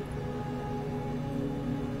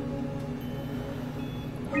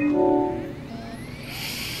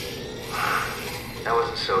 That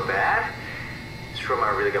wasn't so bad.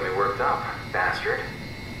 Stromer really got me worked up, bastard.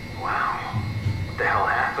 Wow. What the hell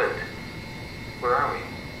happened? Where are we?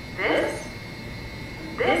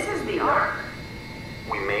 This is the Ark.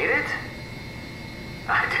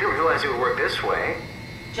 realize it would work this way.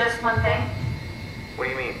 Just one thing. What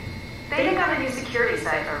do you mean? They got a new security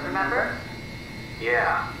cipher, remember?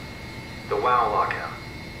 Yeah. The WoW lockout.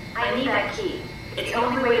 I need that key. It's the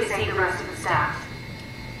only way to save the rest of the staff.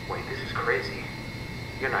 Wait, this is crazy.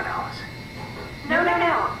 You're not Alice. No.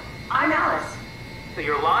 I'm Alice.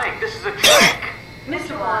 You're lying. This is a trick.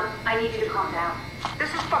 Mr. Wan, I need you to calm down.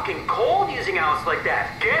 This is fucking cold using Alice like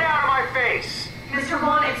that. Get out of my face. Mr.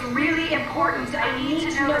 Wan, it's really important. I need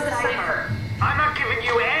to know the cipher. I'm not giving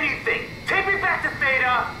you anything. Take me back to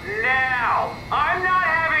Theta now. I'm not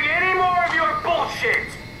having any more of your bullshit.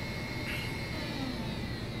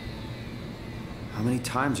 How many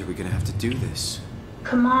times are we gonna have to do this?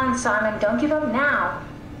 Come on, Simon, don't give up now.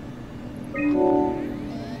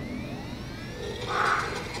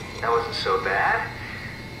 That wasn't so bad.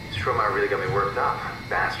 Soma really got me worked up,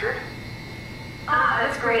 bastard.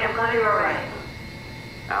 That's great. I'm glad you're alright.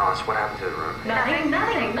 Alice, what happened to the room? Nothing.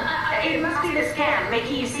 It must be the scan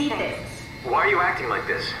making you see things. Why are you acting like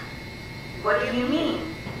this? What do you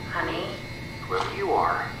mean, honey? Whoever you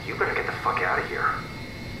are, you better get the fuck out of here.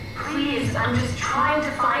 Please, I'm just trying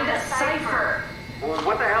to find a cipher. Well,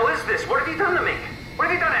 what the hell is this? What have you done to me? What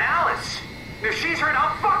have you done to Alice? If she's hurt,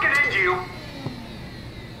 I'll fucking end you!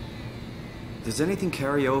 Does anything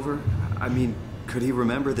carry over? I mean, could he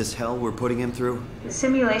remember this hell we're putting him through? The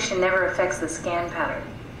simulation never affects the scan pattern.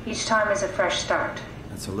 Each time is a fresh start.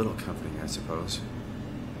 That's a little comforting, I suppose.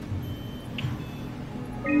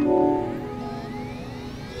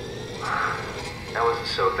 That wasn't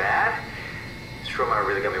so bad. Soma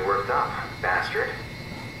really got me worked up, bastard.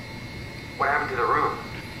 What happened to the room?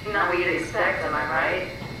 Not what you'd expect, am I right?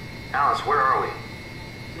 Alice, where are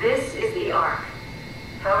we? This is the Ark.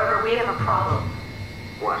 However, we have a problem.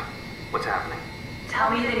 What? What's happening? Tell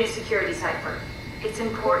me the new security cipher. It's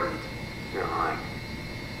important. You're lying.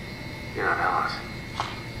 You're not Alice.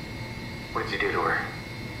 What did you do to her?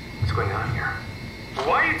 What's going on here?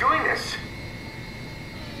 Why are you doing this?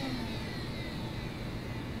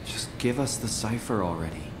 Just give us the cipher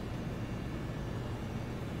already.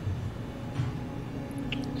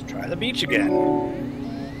 Let's try the beach again.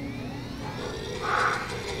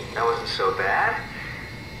 That wasn't so bad.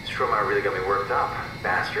 Soma really got me worked up,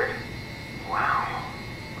 bastard. Wow.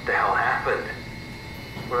 What the hell happened?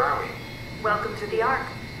 Where are we? Welcome to the Ark.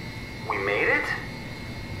 We made it?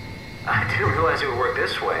 I didn't realize it would work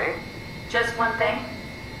this way. Just one thing.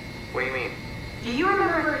 What do you mean? Do you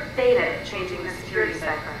remember Theta changing the security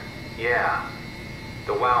cipher? Yeah.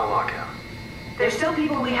 The WoW lockout. There's still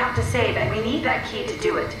people we have to save, and we need that key to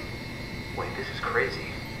do it. Wait, this is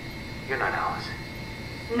crazy. You're not Alice.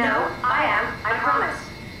 No, I am. I promise.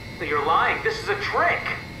 You're lying. This is a trick.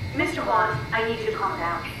 Mr. Wan, I need you to calm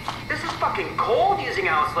down. This is fucking cold using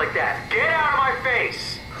Alice like that. Get out of my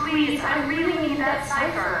face. Please, I really need that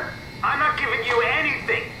cipher. I'm not giving you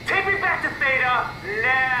anything. Take me back to Theta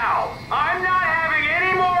now. I'm not having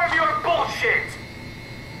any more of your bullshit.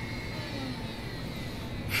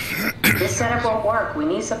 This setup won't work. We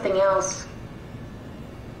need something else.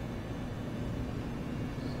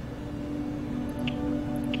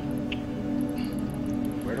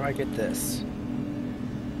 Where do I get this?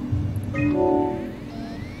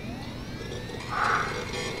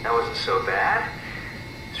 That wasn't so bad.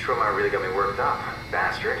 Soma really got me worked up,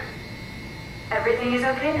 bastard. Everything is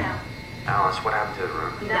okay now. Alice, what happened to the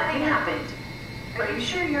room? Nothing happened. Are you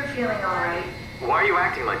sure you're feeling alright? Why are you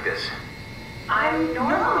acting like this? I'm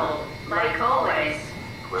normal, like always.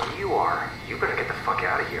 Whoever you are, you better get the fuck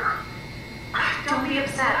out of here. Don't be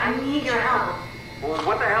upset. I need your help. Well,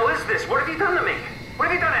 what the hell is this? What have you done to me? What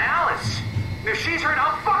have you done to Alice? If she's hurt,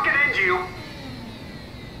 I'll fucking end you.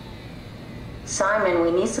 Simon,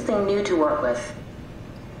 we need something new to work with.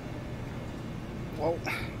 Well,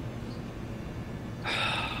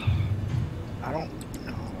 I don't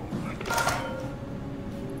know.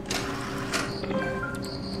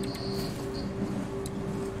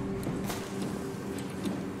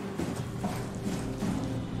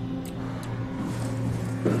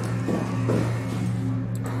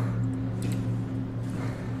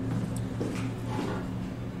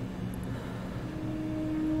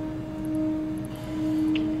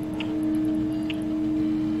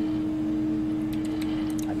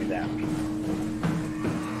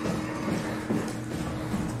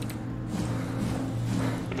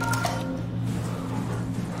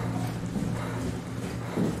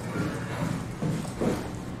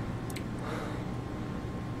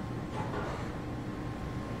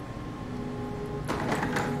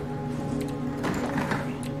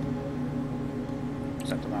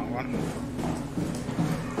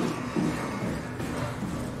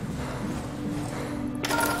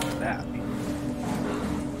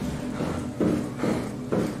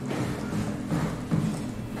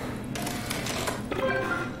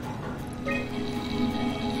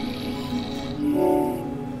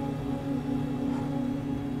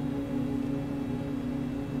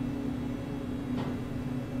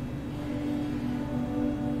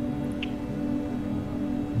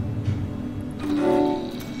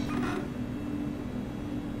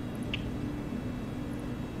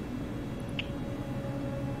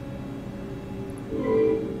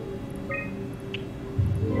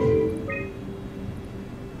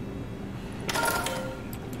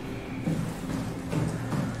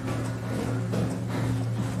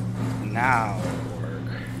 Now it'll work.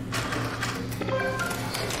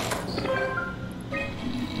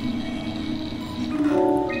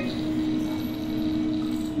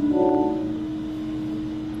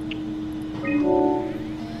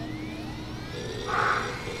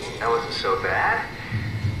 That wasn't so bad.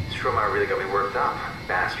 Stromeyer really got me worked up,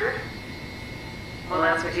 bastard. Well,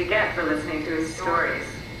 that's what you get for listening to his stories.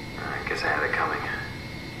 I guess I had it coming.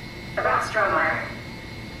 About Stromeyer.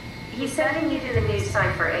 He's sending you to the news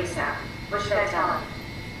site for ASAP. What should I tell him?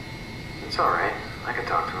 It's alright. I can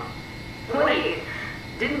talk to him. Wait,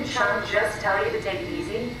 didn't Sean just tell you to take it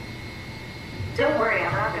easy? Don't worry,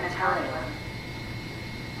 I'm not going to tell anyone.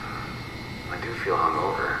 I do feel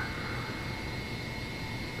hungover.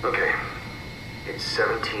 Okay. It's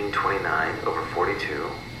 1729 over 42,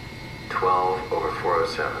 12 over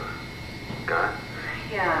 407. Got it?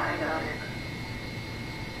 Yeah, I got it.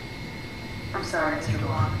 I'm sorry, Mr.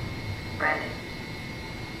 DeLong. Brandon.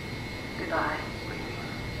 Goodbye.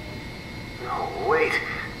 No, wait.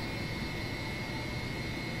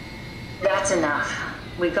 That's enough.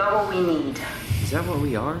 We got what we need. Is that what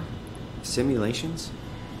we are? Simulations?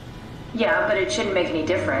 Yeah, but it shouldn't make any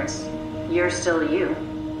difference. You're still you.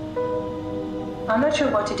 I'm not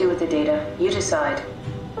sure what to do with the data. You decide.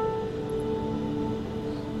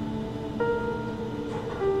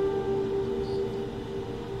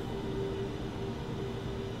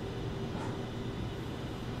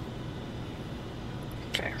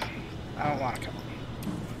 Okay. I don't want to come.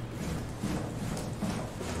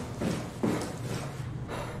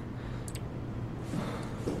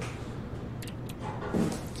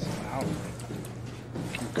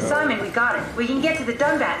 Simon, we got it. We can get to the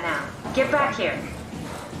Dunbat now. Get back here.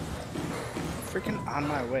 Freaking on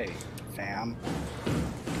my way, fam.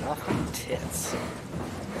 Get off my tits.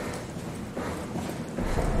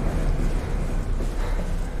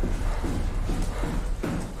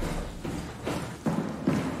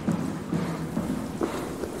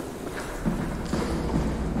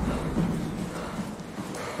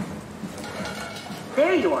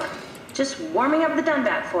 There you are. Just warming up the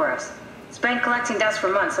Dunbat for us. It's been collecting dust for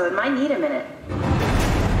months, so it might need a minute.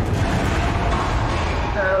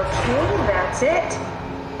 Okay, that's it.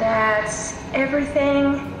 That's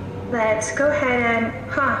everything. Let's go ahead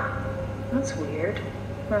and... Huh. That's weird.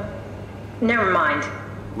 Huh. Never mind.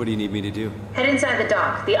 What do you need me to do? Head inside the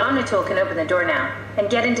dock. The Omnitool can open the door now. And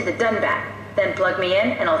get into the Dunbat. Then plug me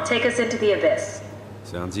in, and I'll take us into the Abyss.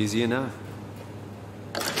 Sounds easy enough.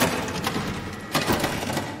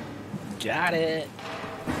 Got it.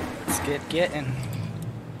 Let's get getting.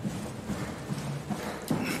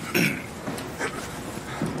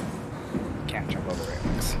 Can't jump over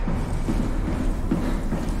railings.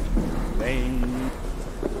 Lane.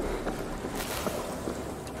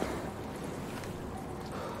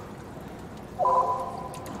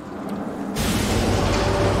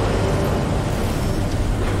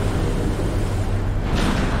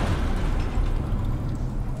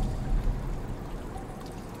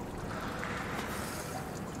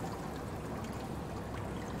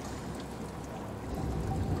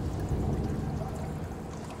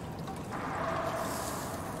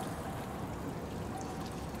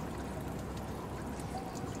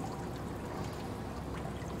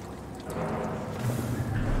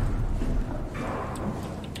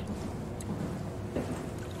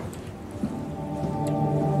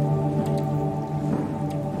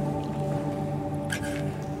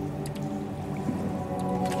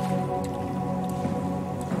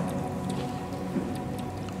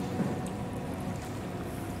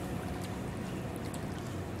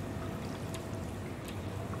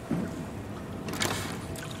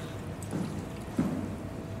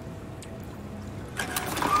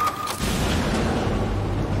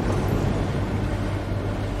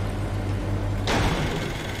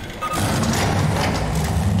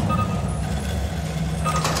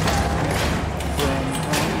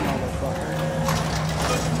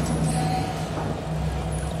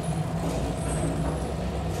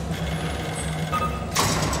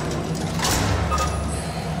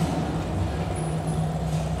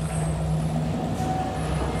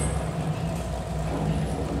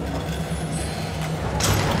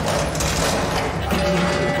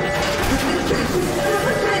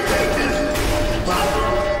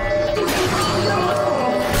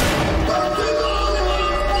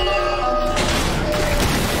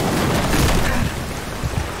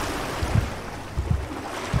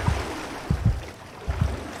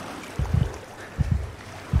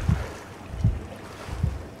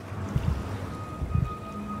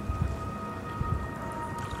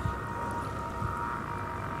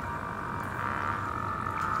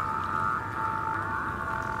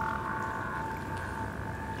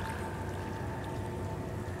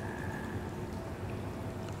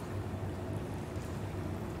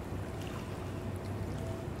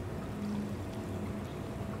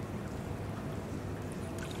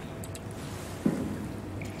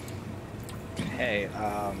 Hey,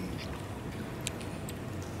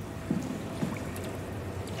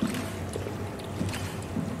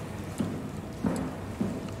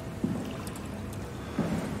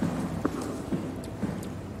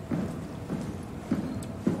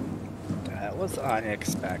 that was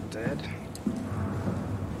unexpected.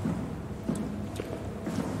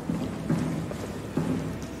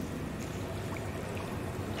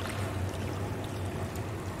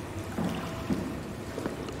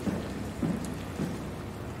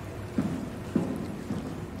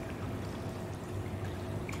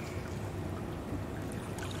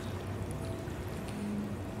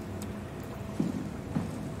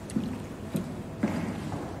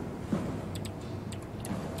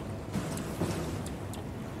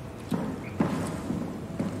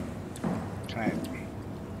 Try and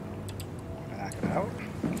knock it out.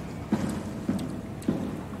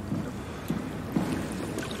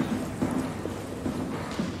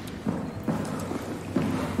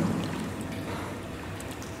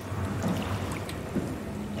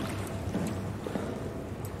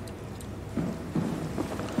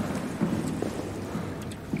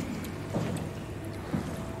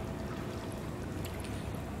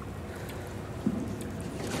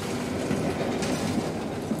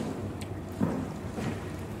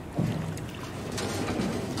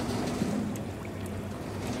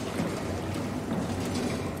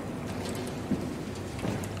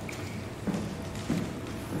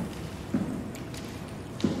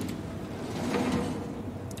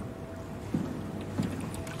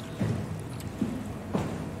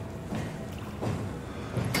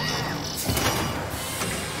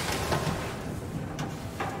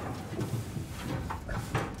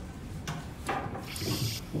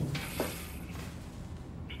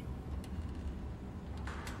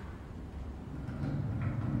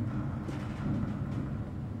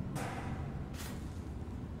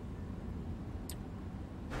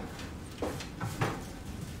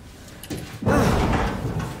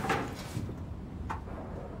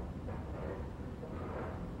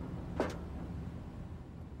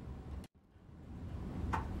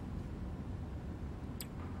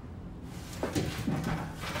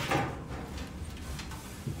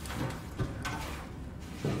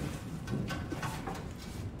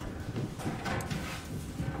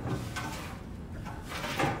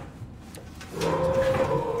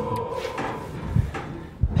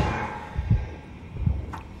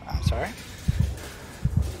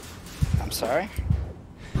 I'm sorry.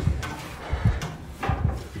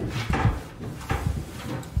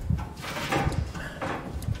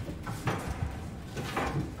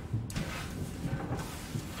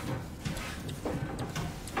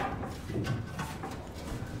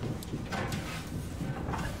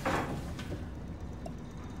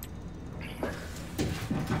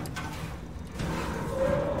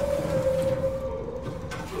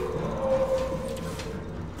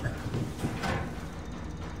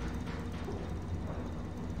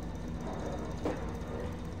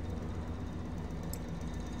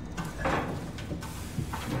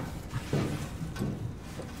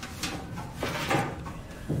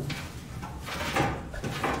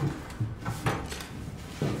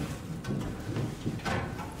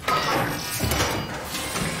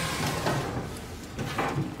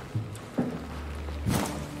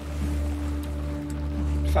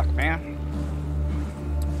 Fuck, man.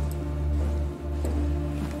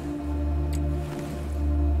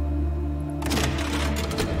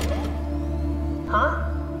 Huh?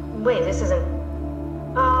 Wait, this isn't...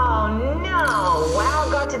 Oh, no! WoW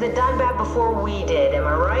got to the Dunbat before we did, am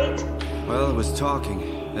I right? Well, it was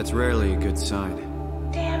talking. That's rarely a good sign.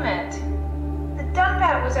 Damn it. The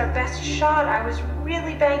Dunbat was our best shot. I was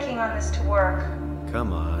really banking on this to work.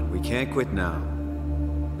 Come on, we can't quit now.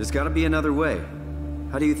 There's gotta be another way.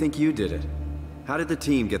 How do you think you did it? How did the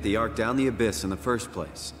team get the Ark down the abyss in the first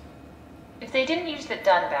place? If they didn't use the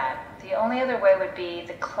Dunbat, the only other way would be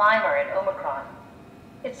the climber at Omicron.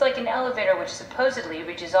 It's like an elevator which supposedly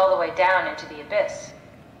reaches all the way down into the abyss.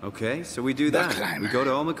 Okay, so we do that. We go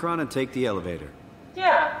to Omicron and take the elevator.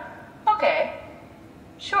 Yeah, okay.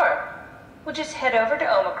 Sure. We'll just head over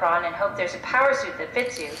to Omicron and hope there's a power suit that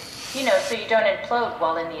fits you. You know, so you don't implode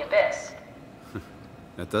while in the abyss.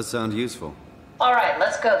 That does sound useful. Alright,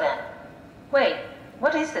 let's go then. Wait,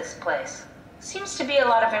 what is this place? Seems to be a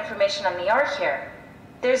lot of information on the Ark here.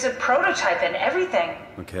 There's a prototype and everything.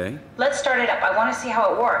 Okay. Let's start it up. I want to see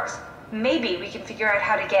how it works. Maybe we can figure out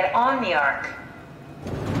how to get on the Ark.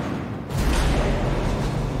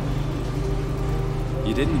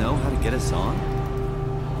 You didn't know how to get us on?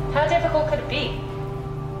 How difficult could it be?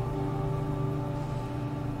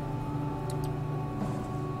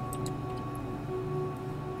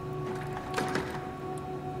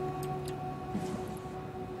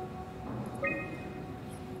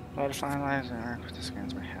 How to finalize the arc with the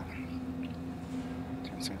scans we have.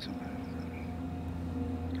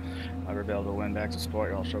 I'll be able to win back to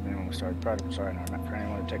sport. You'll show me when we started Project. Sorry, not meant for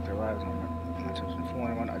anyone to take their lives. I'm not to fool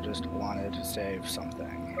anyone. I just wanted to save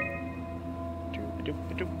something.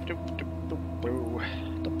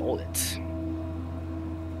 The bullets.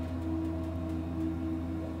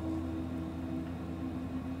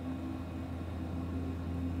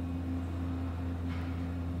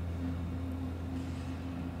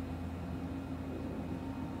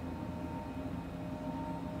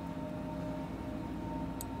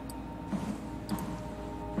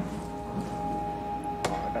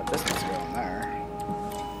 This needs to go in there.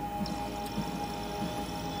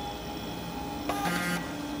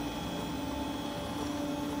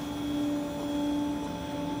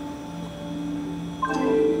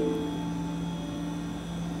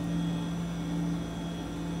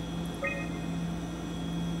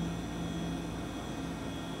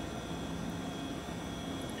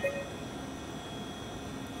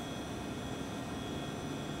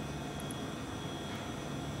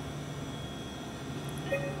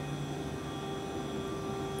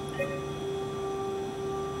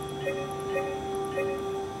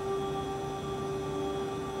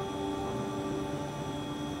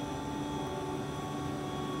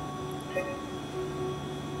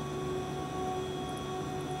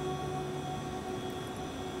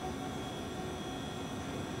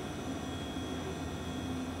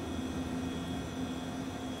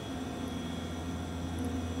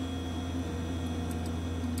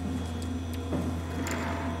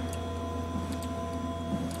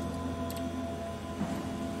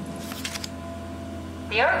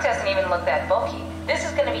 The arc doesn't even look that bulky. This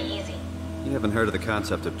is gonna be easy. You haven't heard of the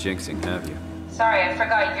concept of jinxing, have you? Sorry, I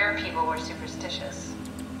forgot your people were superstitious.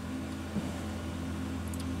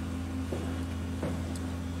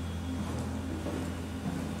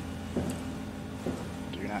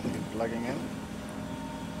 Do you not need plugging in?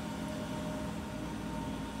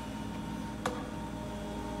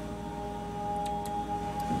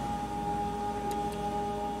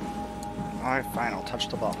 Alright, fine, I'll touch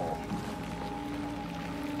the butthole.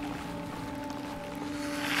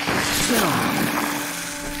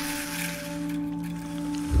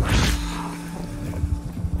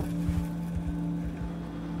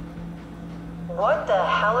 What the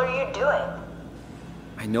hell are you doing?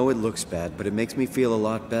 I know it looks bad, but it makes me feel a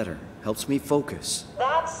lot better. Helps me focus.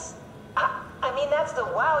 That's... I mean, that's the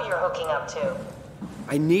wow you're hooking up to.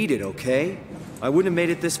 I need it, okay? I wouldn't have made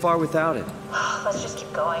it this far without it. Let's just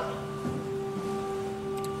keep going.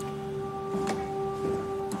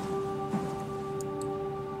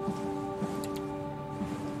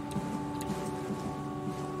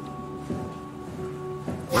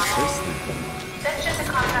 What's this thing? That's just a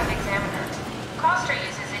contract examiner. Coster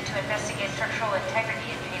uses it to investigate structural integrity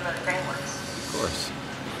in payload frameworks. Of course.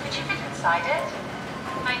 Could you fit inside it?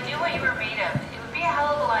 If I knew what you were made of, it would be a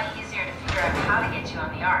hell of a lot easier to figure out how to get you on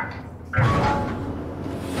the Ark.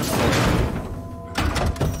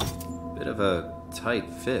 Bit of a tight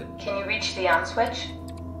fit. Can you reach the on switch?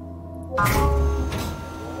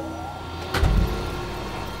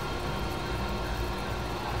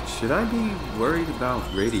 Should I be worried about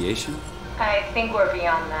radiation? I think we're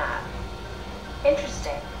beyond that.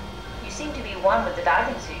 Interesting. You seem to be one with the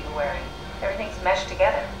diving suit you're wearing. Everything's meshed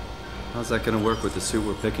together. How's that gonna work with the suit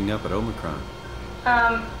we're picking up at Omicron?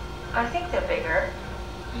 I think they're bigger.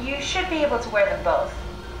 You should be able to wear them both.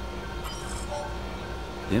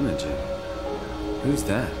 Imogen? Who's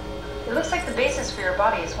that? It looks like the basis for your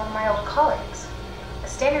body is one of my old colleagues. A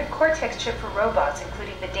standard Cortex chip for robots,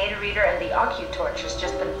 including the data reader and the OcuTorch, has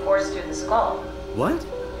just been forced through the skull. What?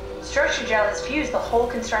 Structure gel has fused the whole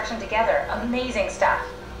construction together. Amazing stuff.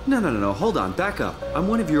 No, hold on, back up. I'm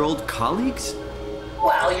one of your old colleagues?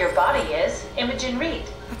 Well, your body is. Imogen Reed.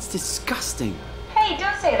 That's disgusting. Hey,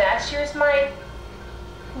 don't say that. She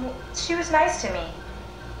was nice to me.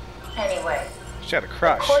 Anyway. She had a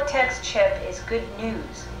crush. The Cortex chip is good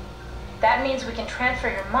news. That means we can transfer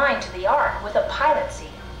your mind to the Ark with a pilot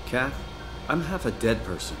seat. Kath, I'm half a dead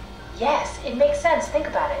person. Yes, it makes sense. Think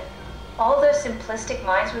about it. All those simplistic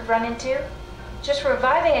minds we've run into, just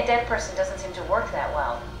reviving a dead person doesn't seem to work that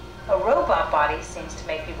well. A robot body seems to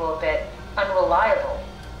make people a bit unreliable.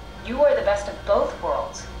 You are the best of both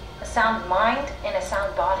worlds. A sound mind and a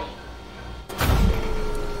sound body.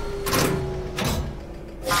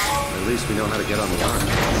 At least we know how to get on the Ark.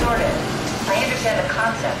 Sort of. I understand the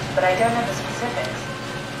concept, but I don't know the specifics.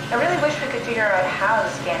 I really wish we could figure out how the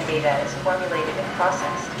scan data is formulated and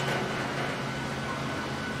processed.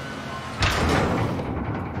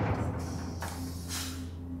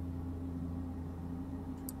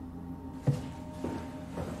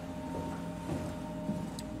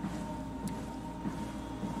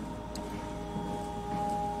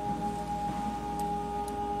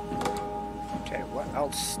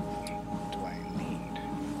 else do I need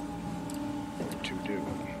to do?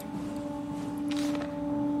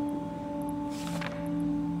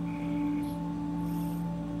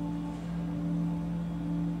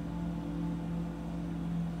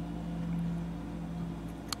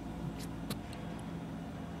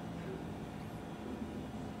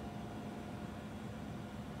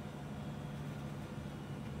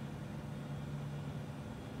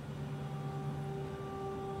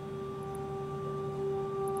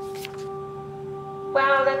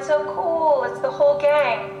 Wow, that's so cool. It's the whole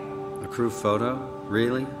gang. A crew photo?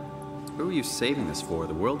 Really? Who were you saving this for?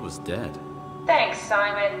 The world was dead. Thanks,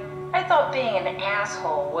 Simon. I thought being an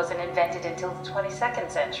asshole wasn't invented until the 22nd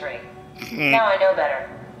century. Now I know better.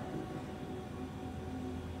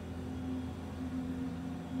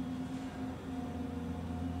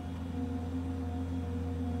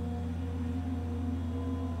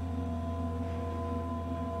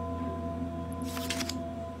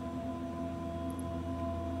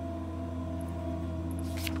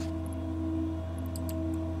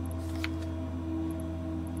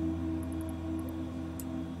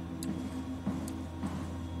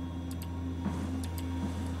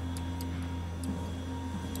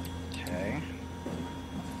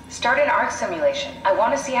 Start an arc simulation. I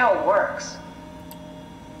want to see how it works.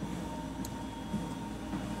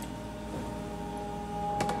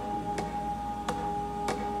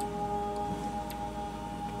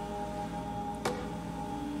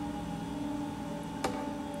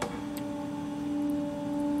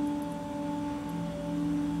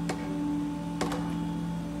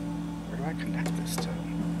 Where do I connect this to?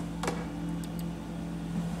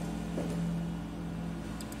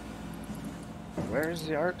 Where's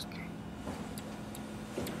the arc?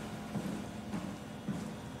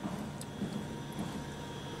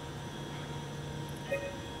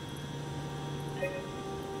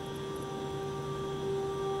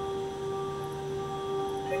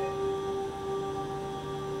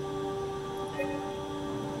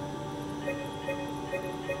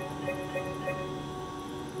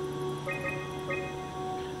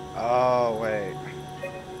 Oh, wait.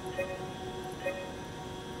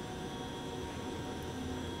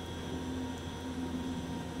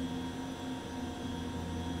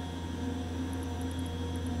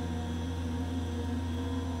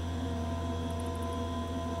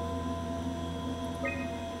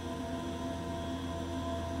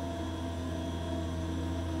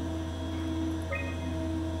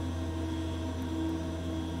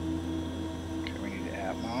 Okay, we need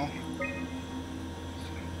ammo.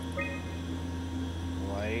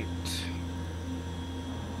 Light.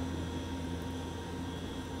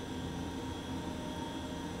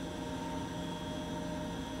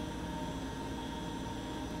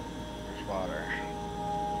 There's water.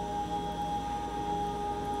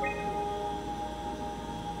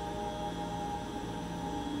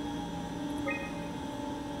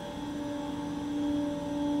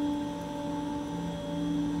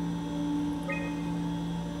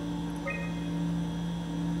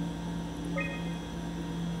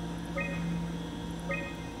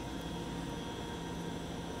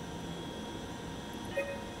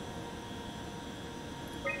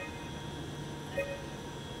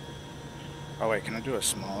 Oh wait, can I do a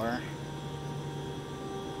smaller?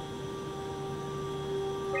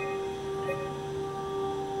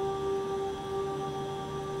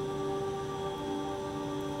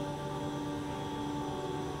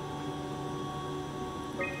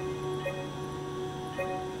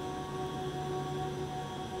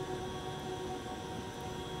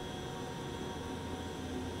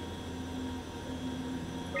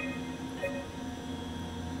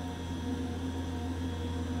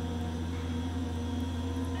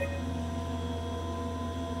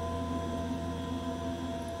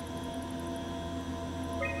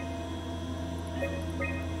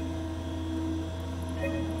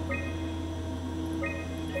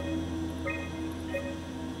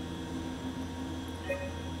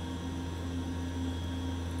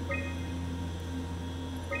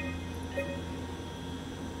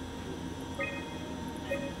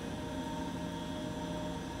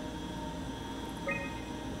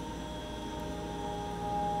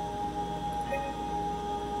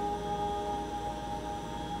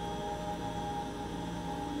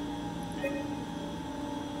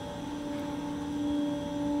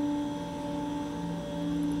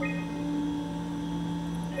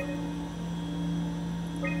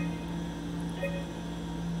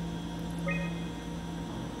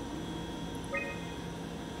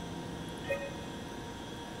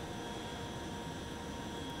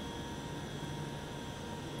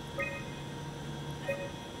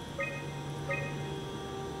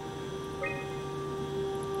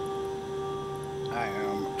 I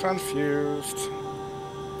am confused.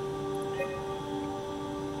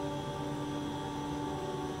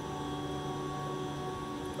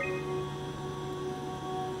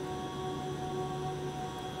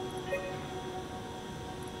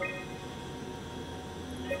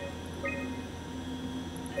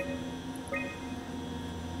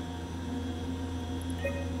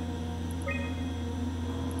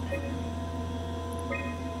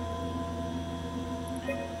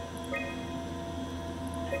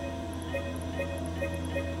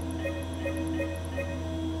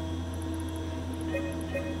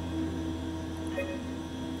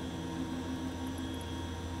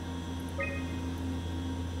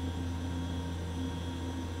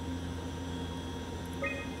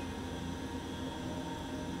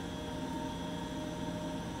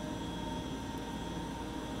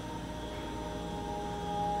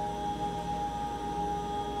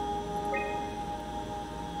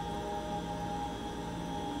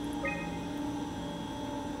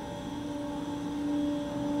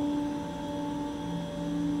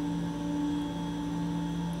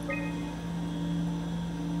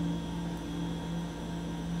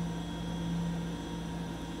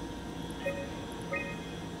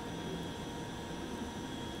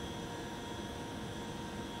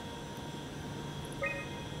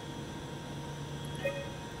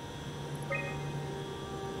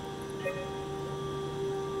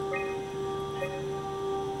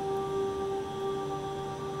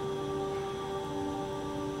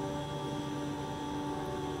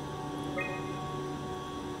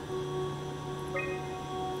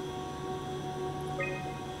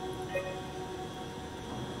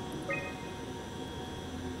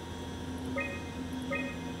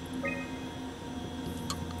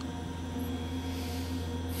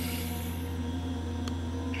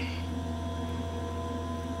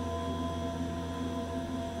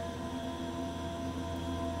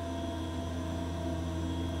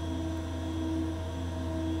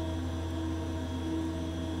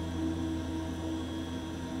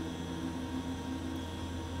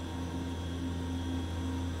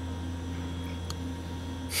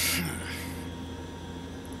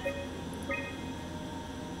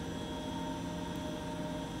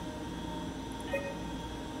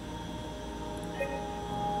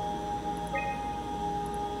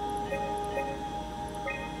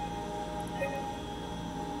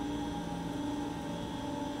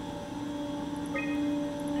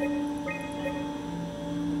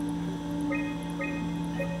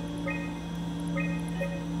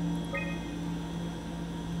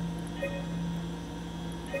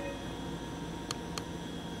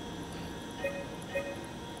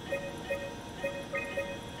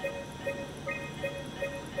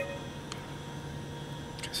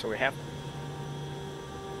 So we have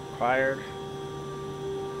acquired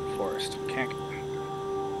forest. Can't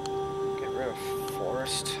get rid of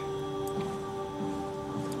forest.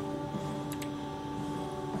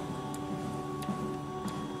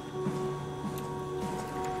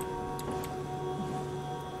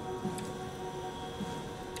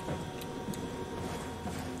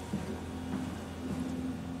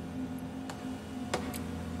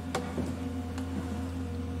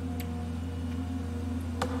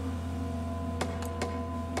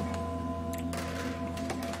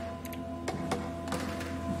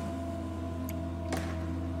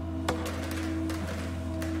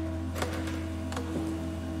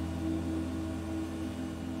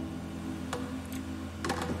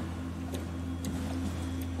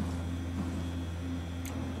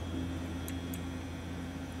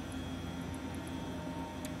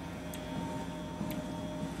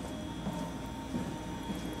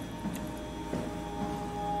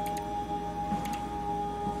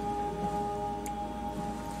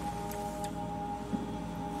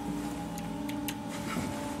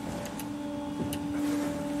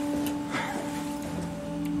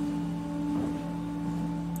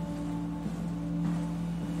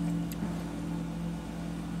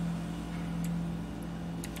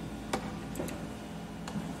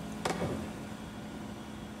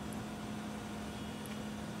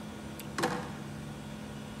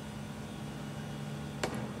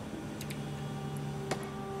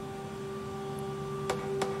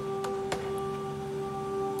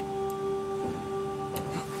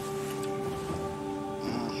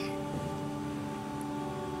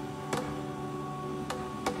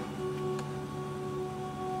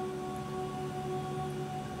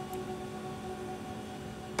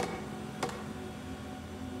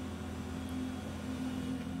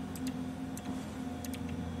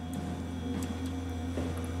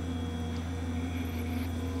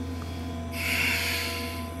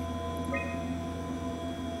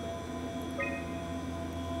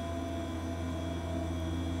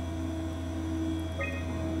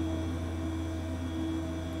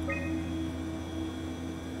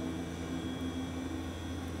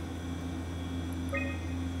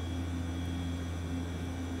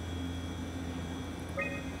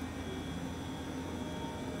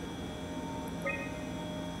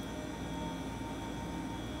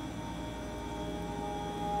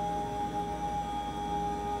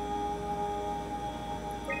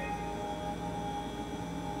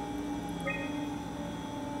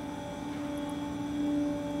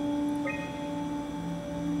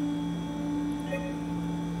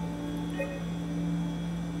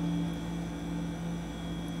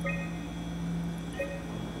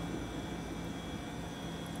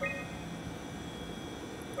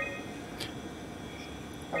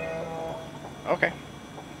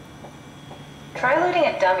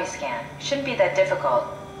 dummy scan. Shouldn't be that difficult.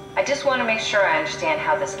 I just want to make sure I understand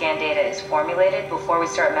how the scan data is formulated before we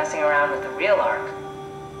start messing around with the real arc.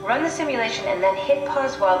 Run the simulation and then hit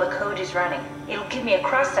pause while the code is running. It'll give me a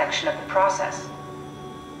cross-section of the process.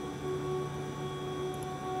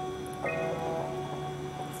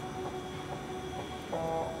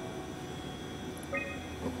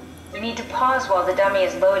 You need to pause while the dummy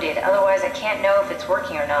is loaded, otherwise I can't know if it's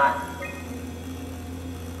working or not.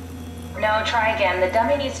 No, try again. The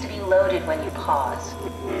dummy needs to be loaded when you pause.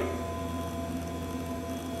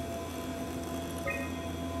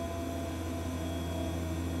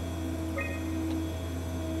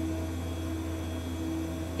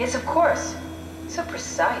 Yes, of course. So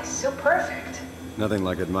precise, so perfect. Nothing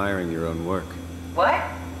like admiring your own work. What?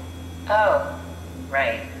 Oh,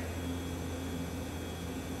 right.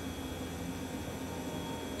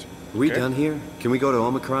 Are we done here? Can we go to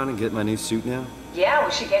Omicron and get my new suit now? Yeah,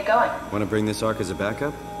 we should get going. Want to bring this arc as a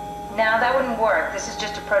backup? No, that wouldn't work. This is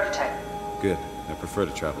just a prototype. Good. I prefer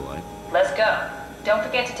to travel light. Let's go. Don't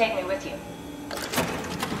forget to take me with you.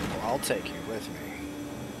 I'll take you with me.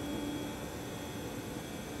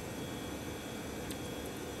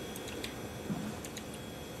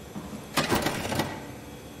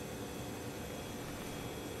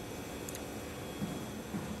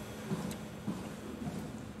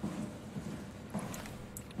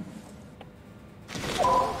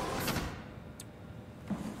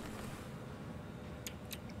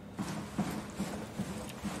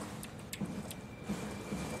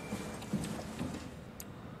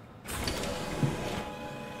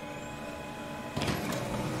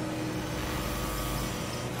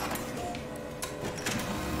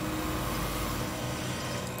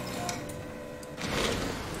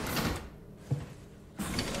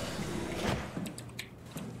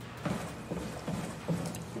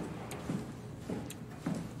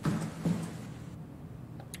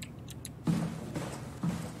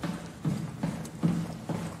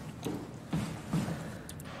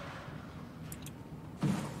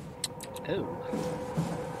 Oh.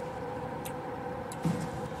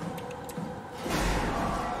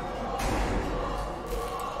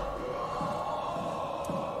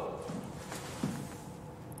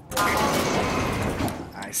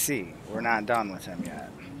 I see. We're not done with him yet.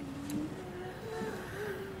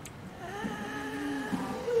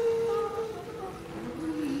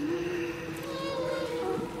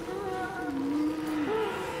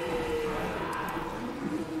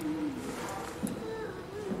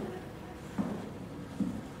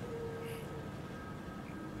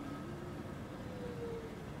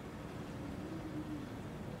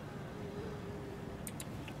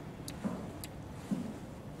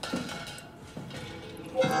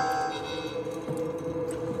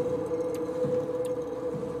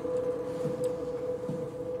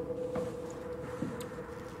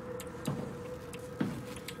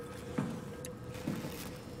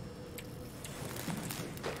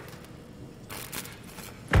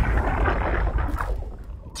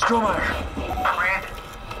 Soma, Brandon,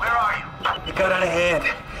 where are you? it got out of hand.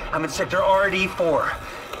 I'm in sector RD4.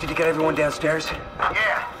 Did you get everyone downstairs?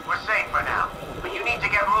 Yeah, we're safe for now. But you need to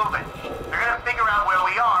get moving. They're gonna figure out where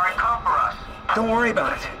we are and come for us. Don't worry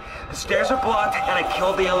about it. The stairs are blocked, and I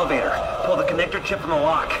killed the elevator. Pulled the connector chip from the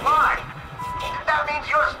lock. Why? That means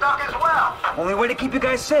you're stuck as well. Only way to keep you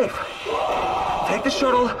guys safe. Take the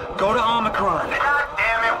shuttle, go to Omicron. God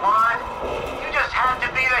damn it, Juan. You just had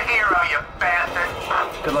to be the hero, you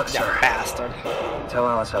bastard. Good luck, sir. Bastard. Tell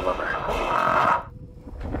Alice I love her.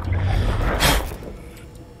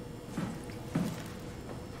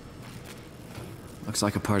 Looks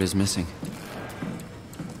like a part is missing.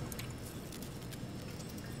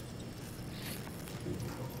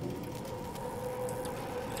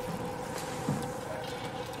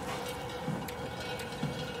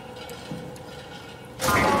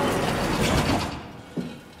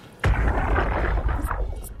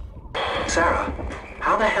 Sarah,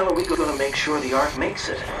 how the hell are we gonna make sure the Ark makes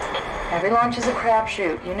it? Every launch is a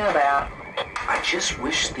crapshoot, you know that. I just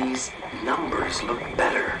wish these numbers looked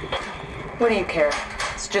better. What do you care?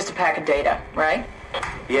 It's just a pack of data, right?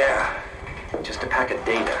 Yeah, just a pack of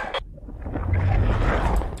data.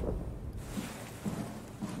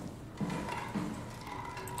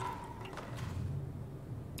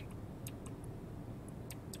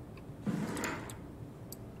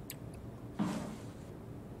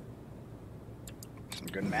 Some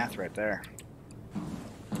good math right there.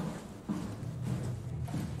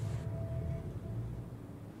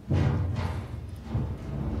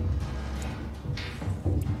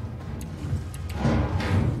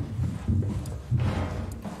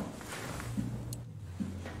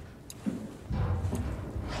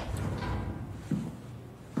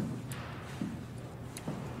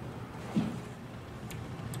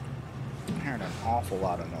 hearing an awful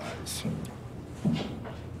lot of noise.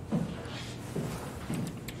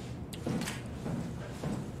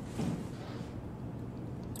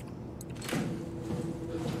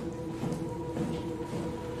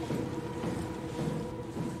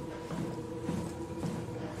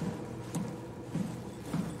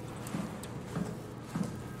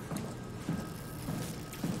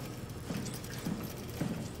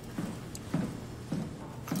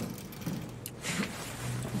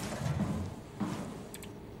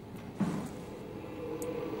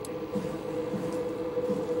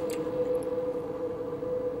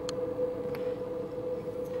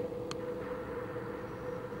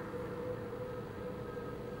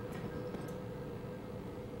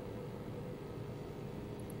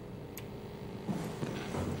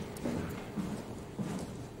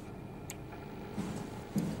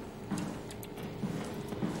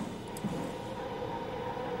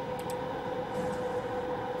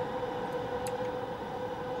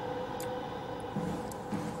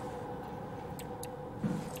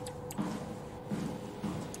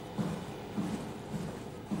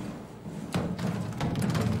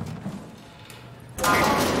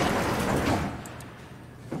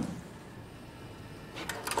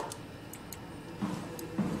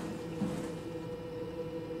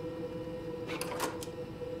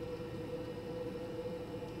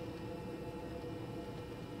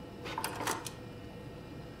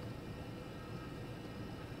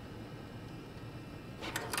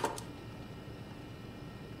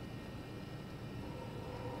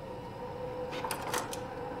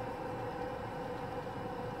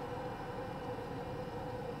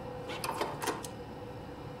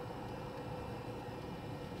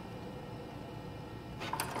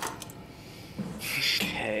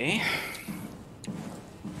 Okay.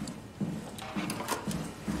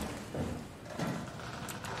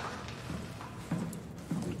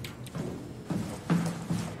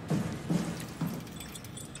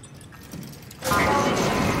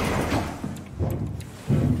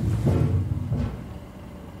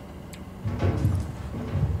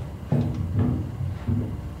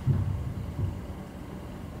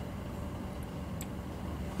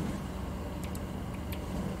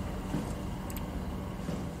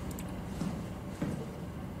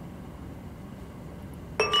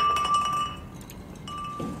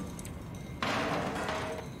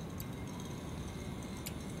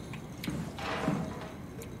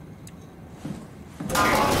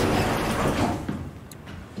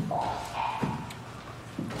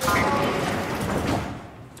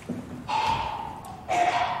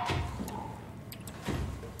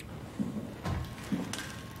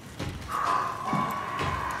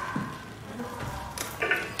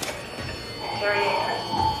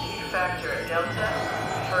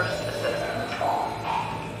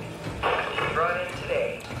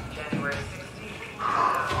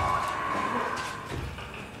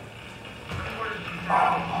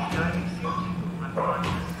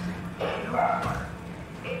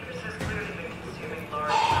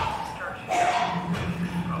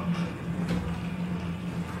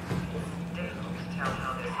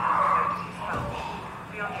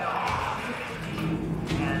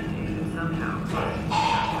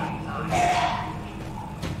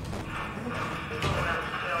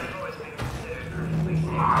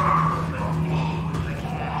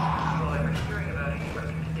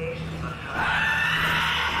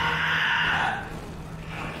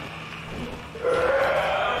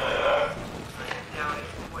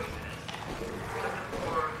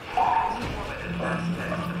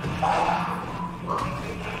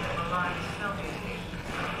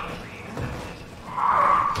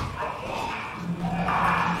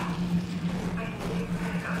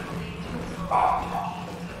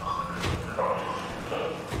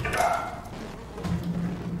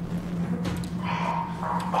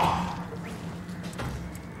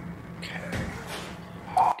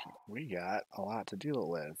 We got a lot to deal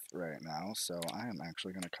with right now, so I am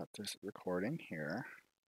actually going to cut this recording here.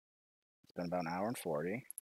 It's been about an hour and 40.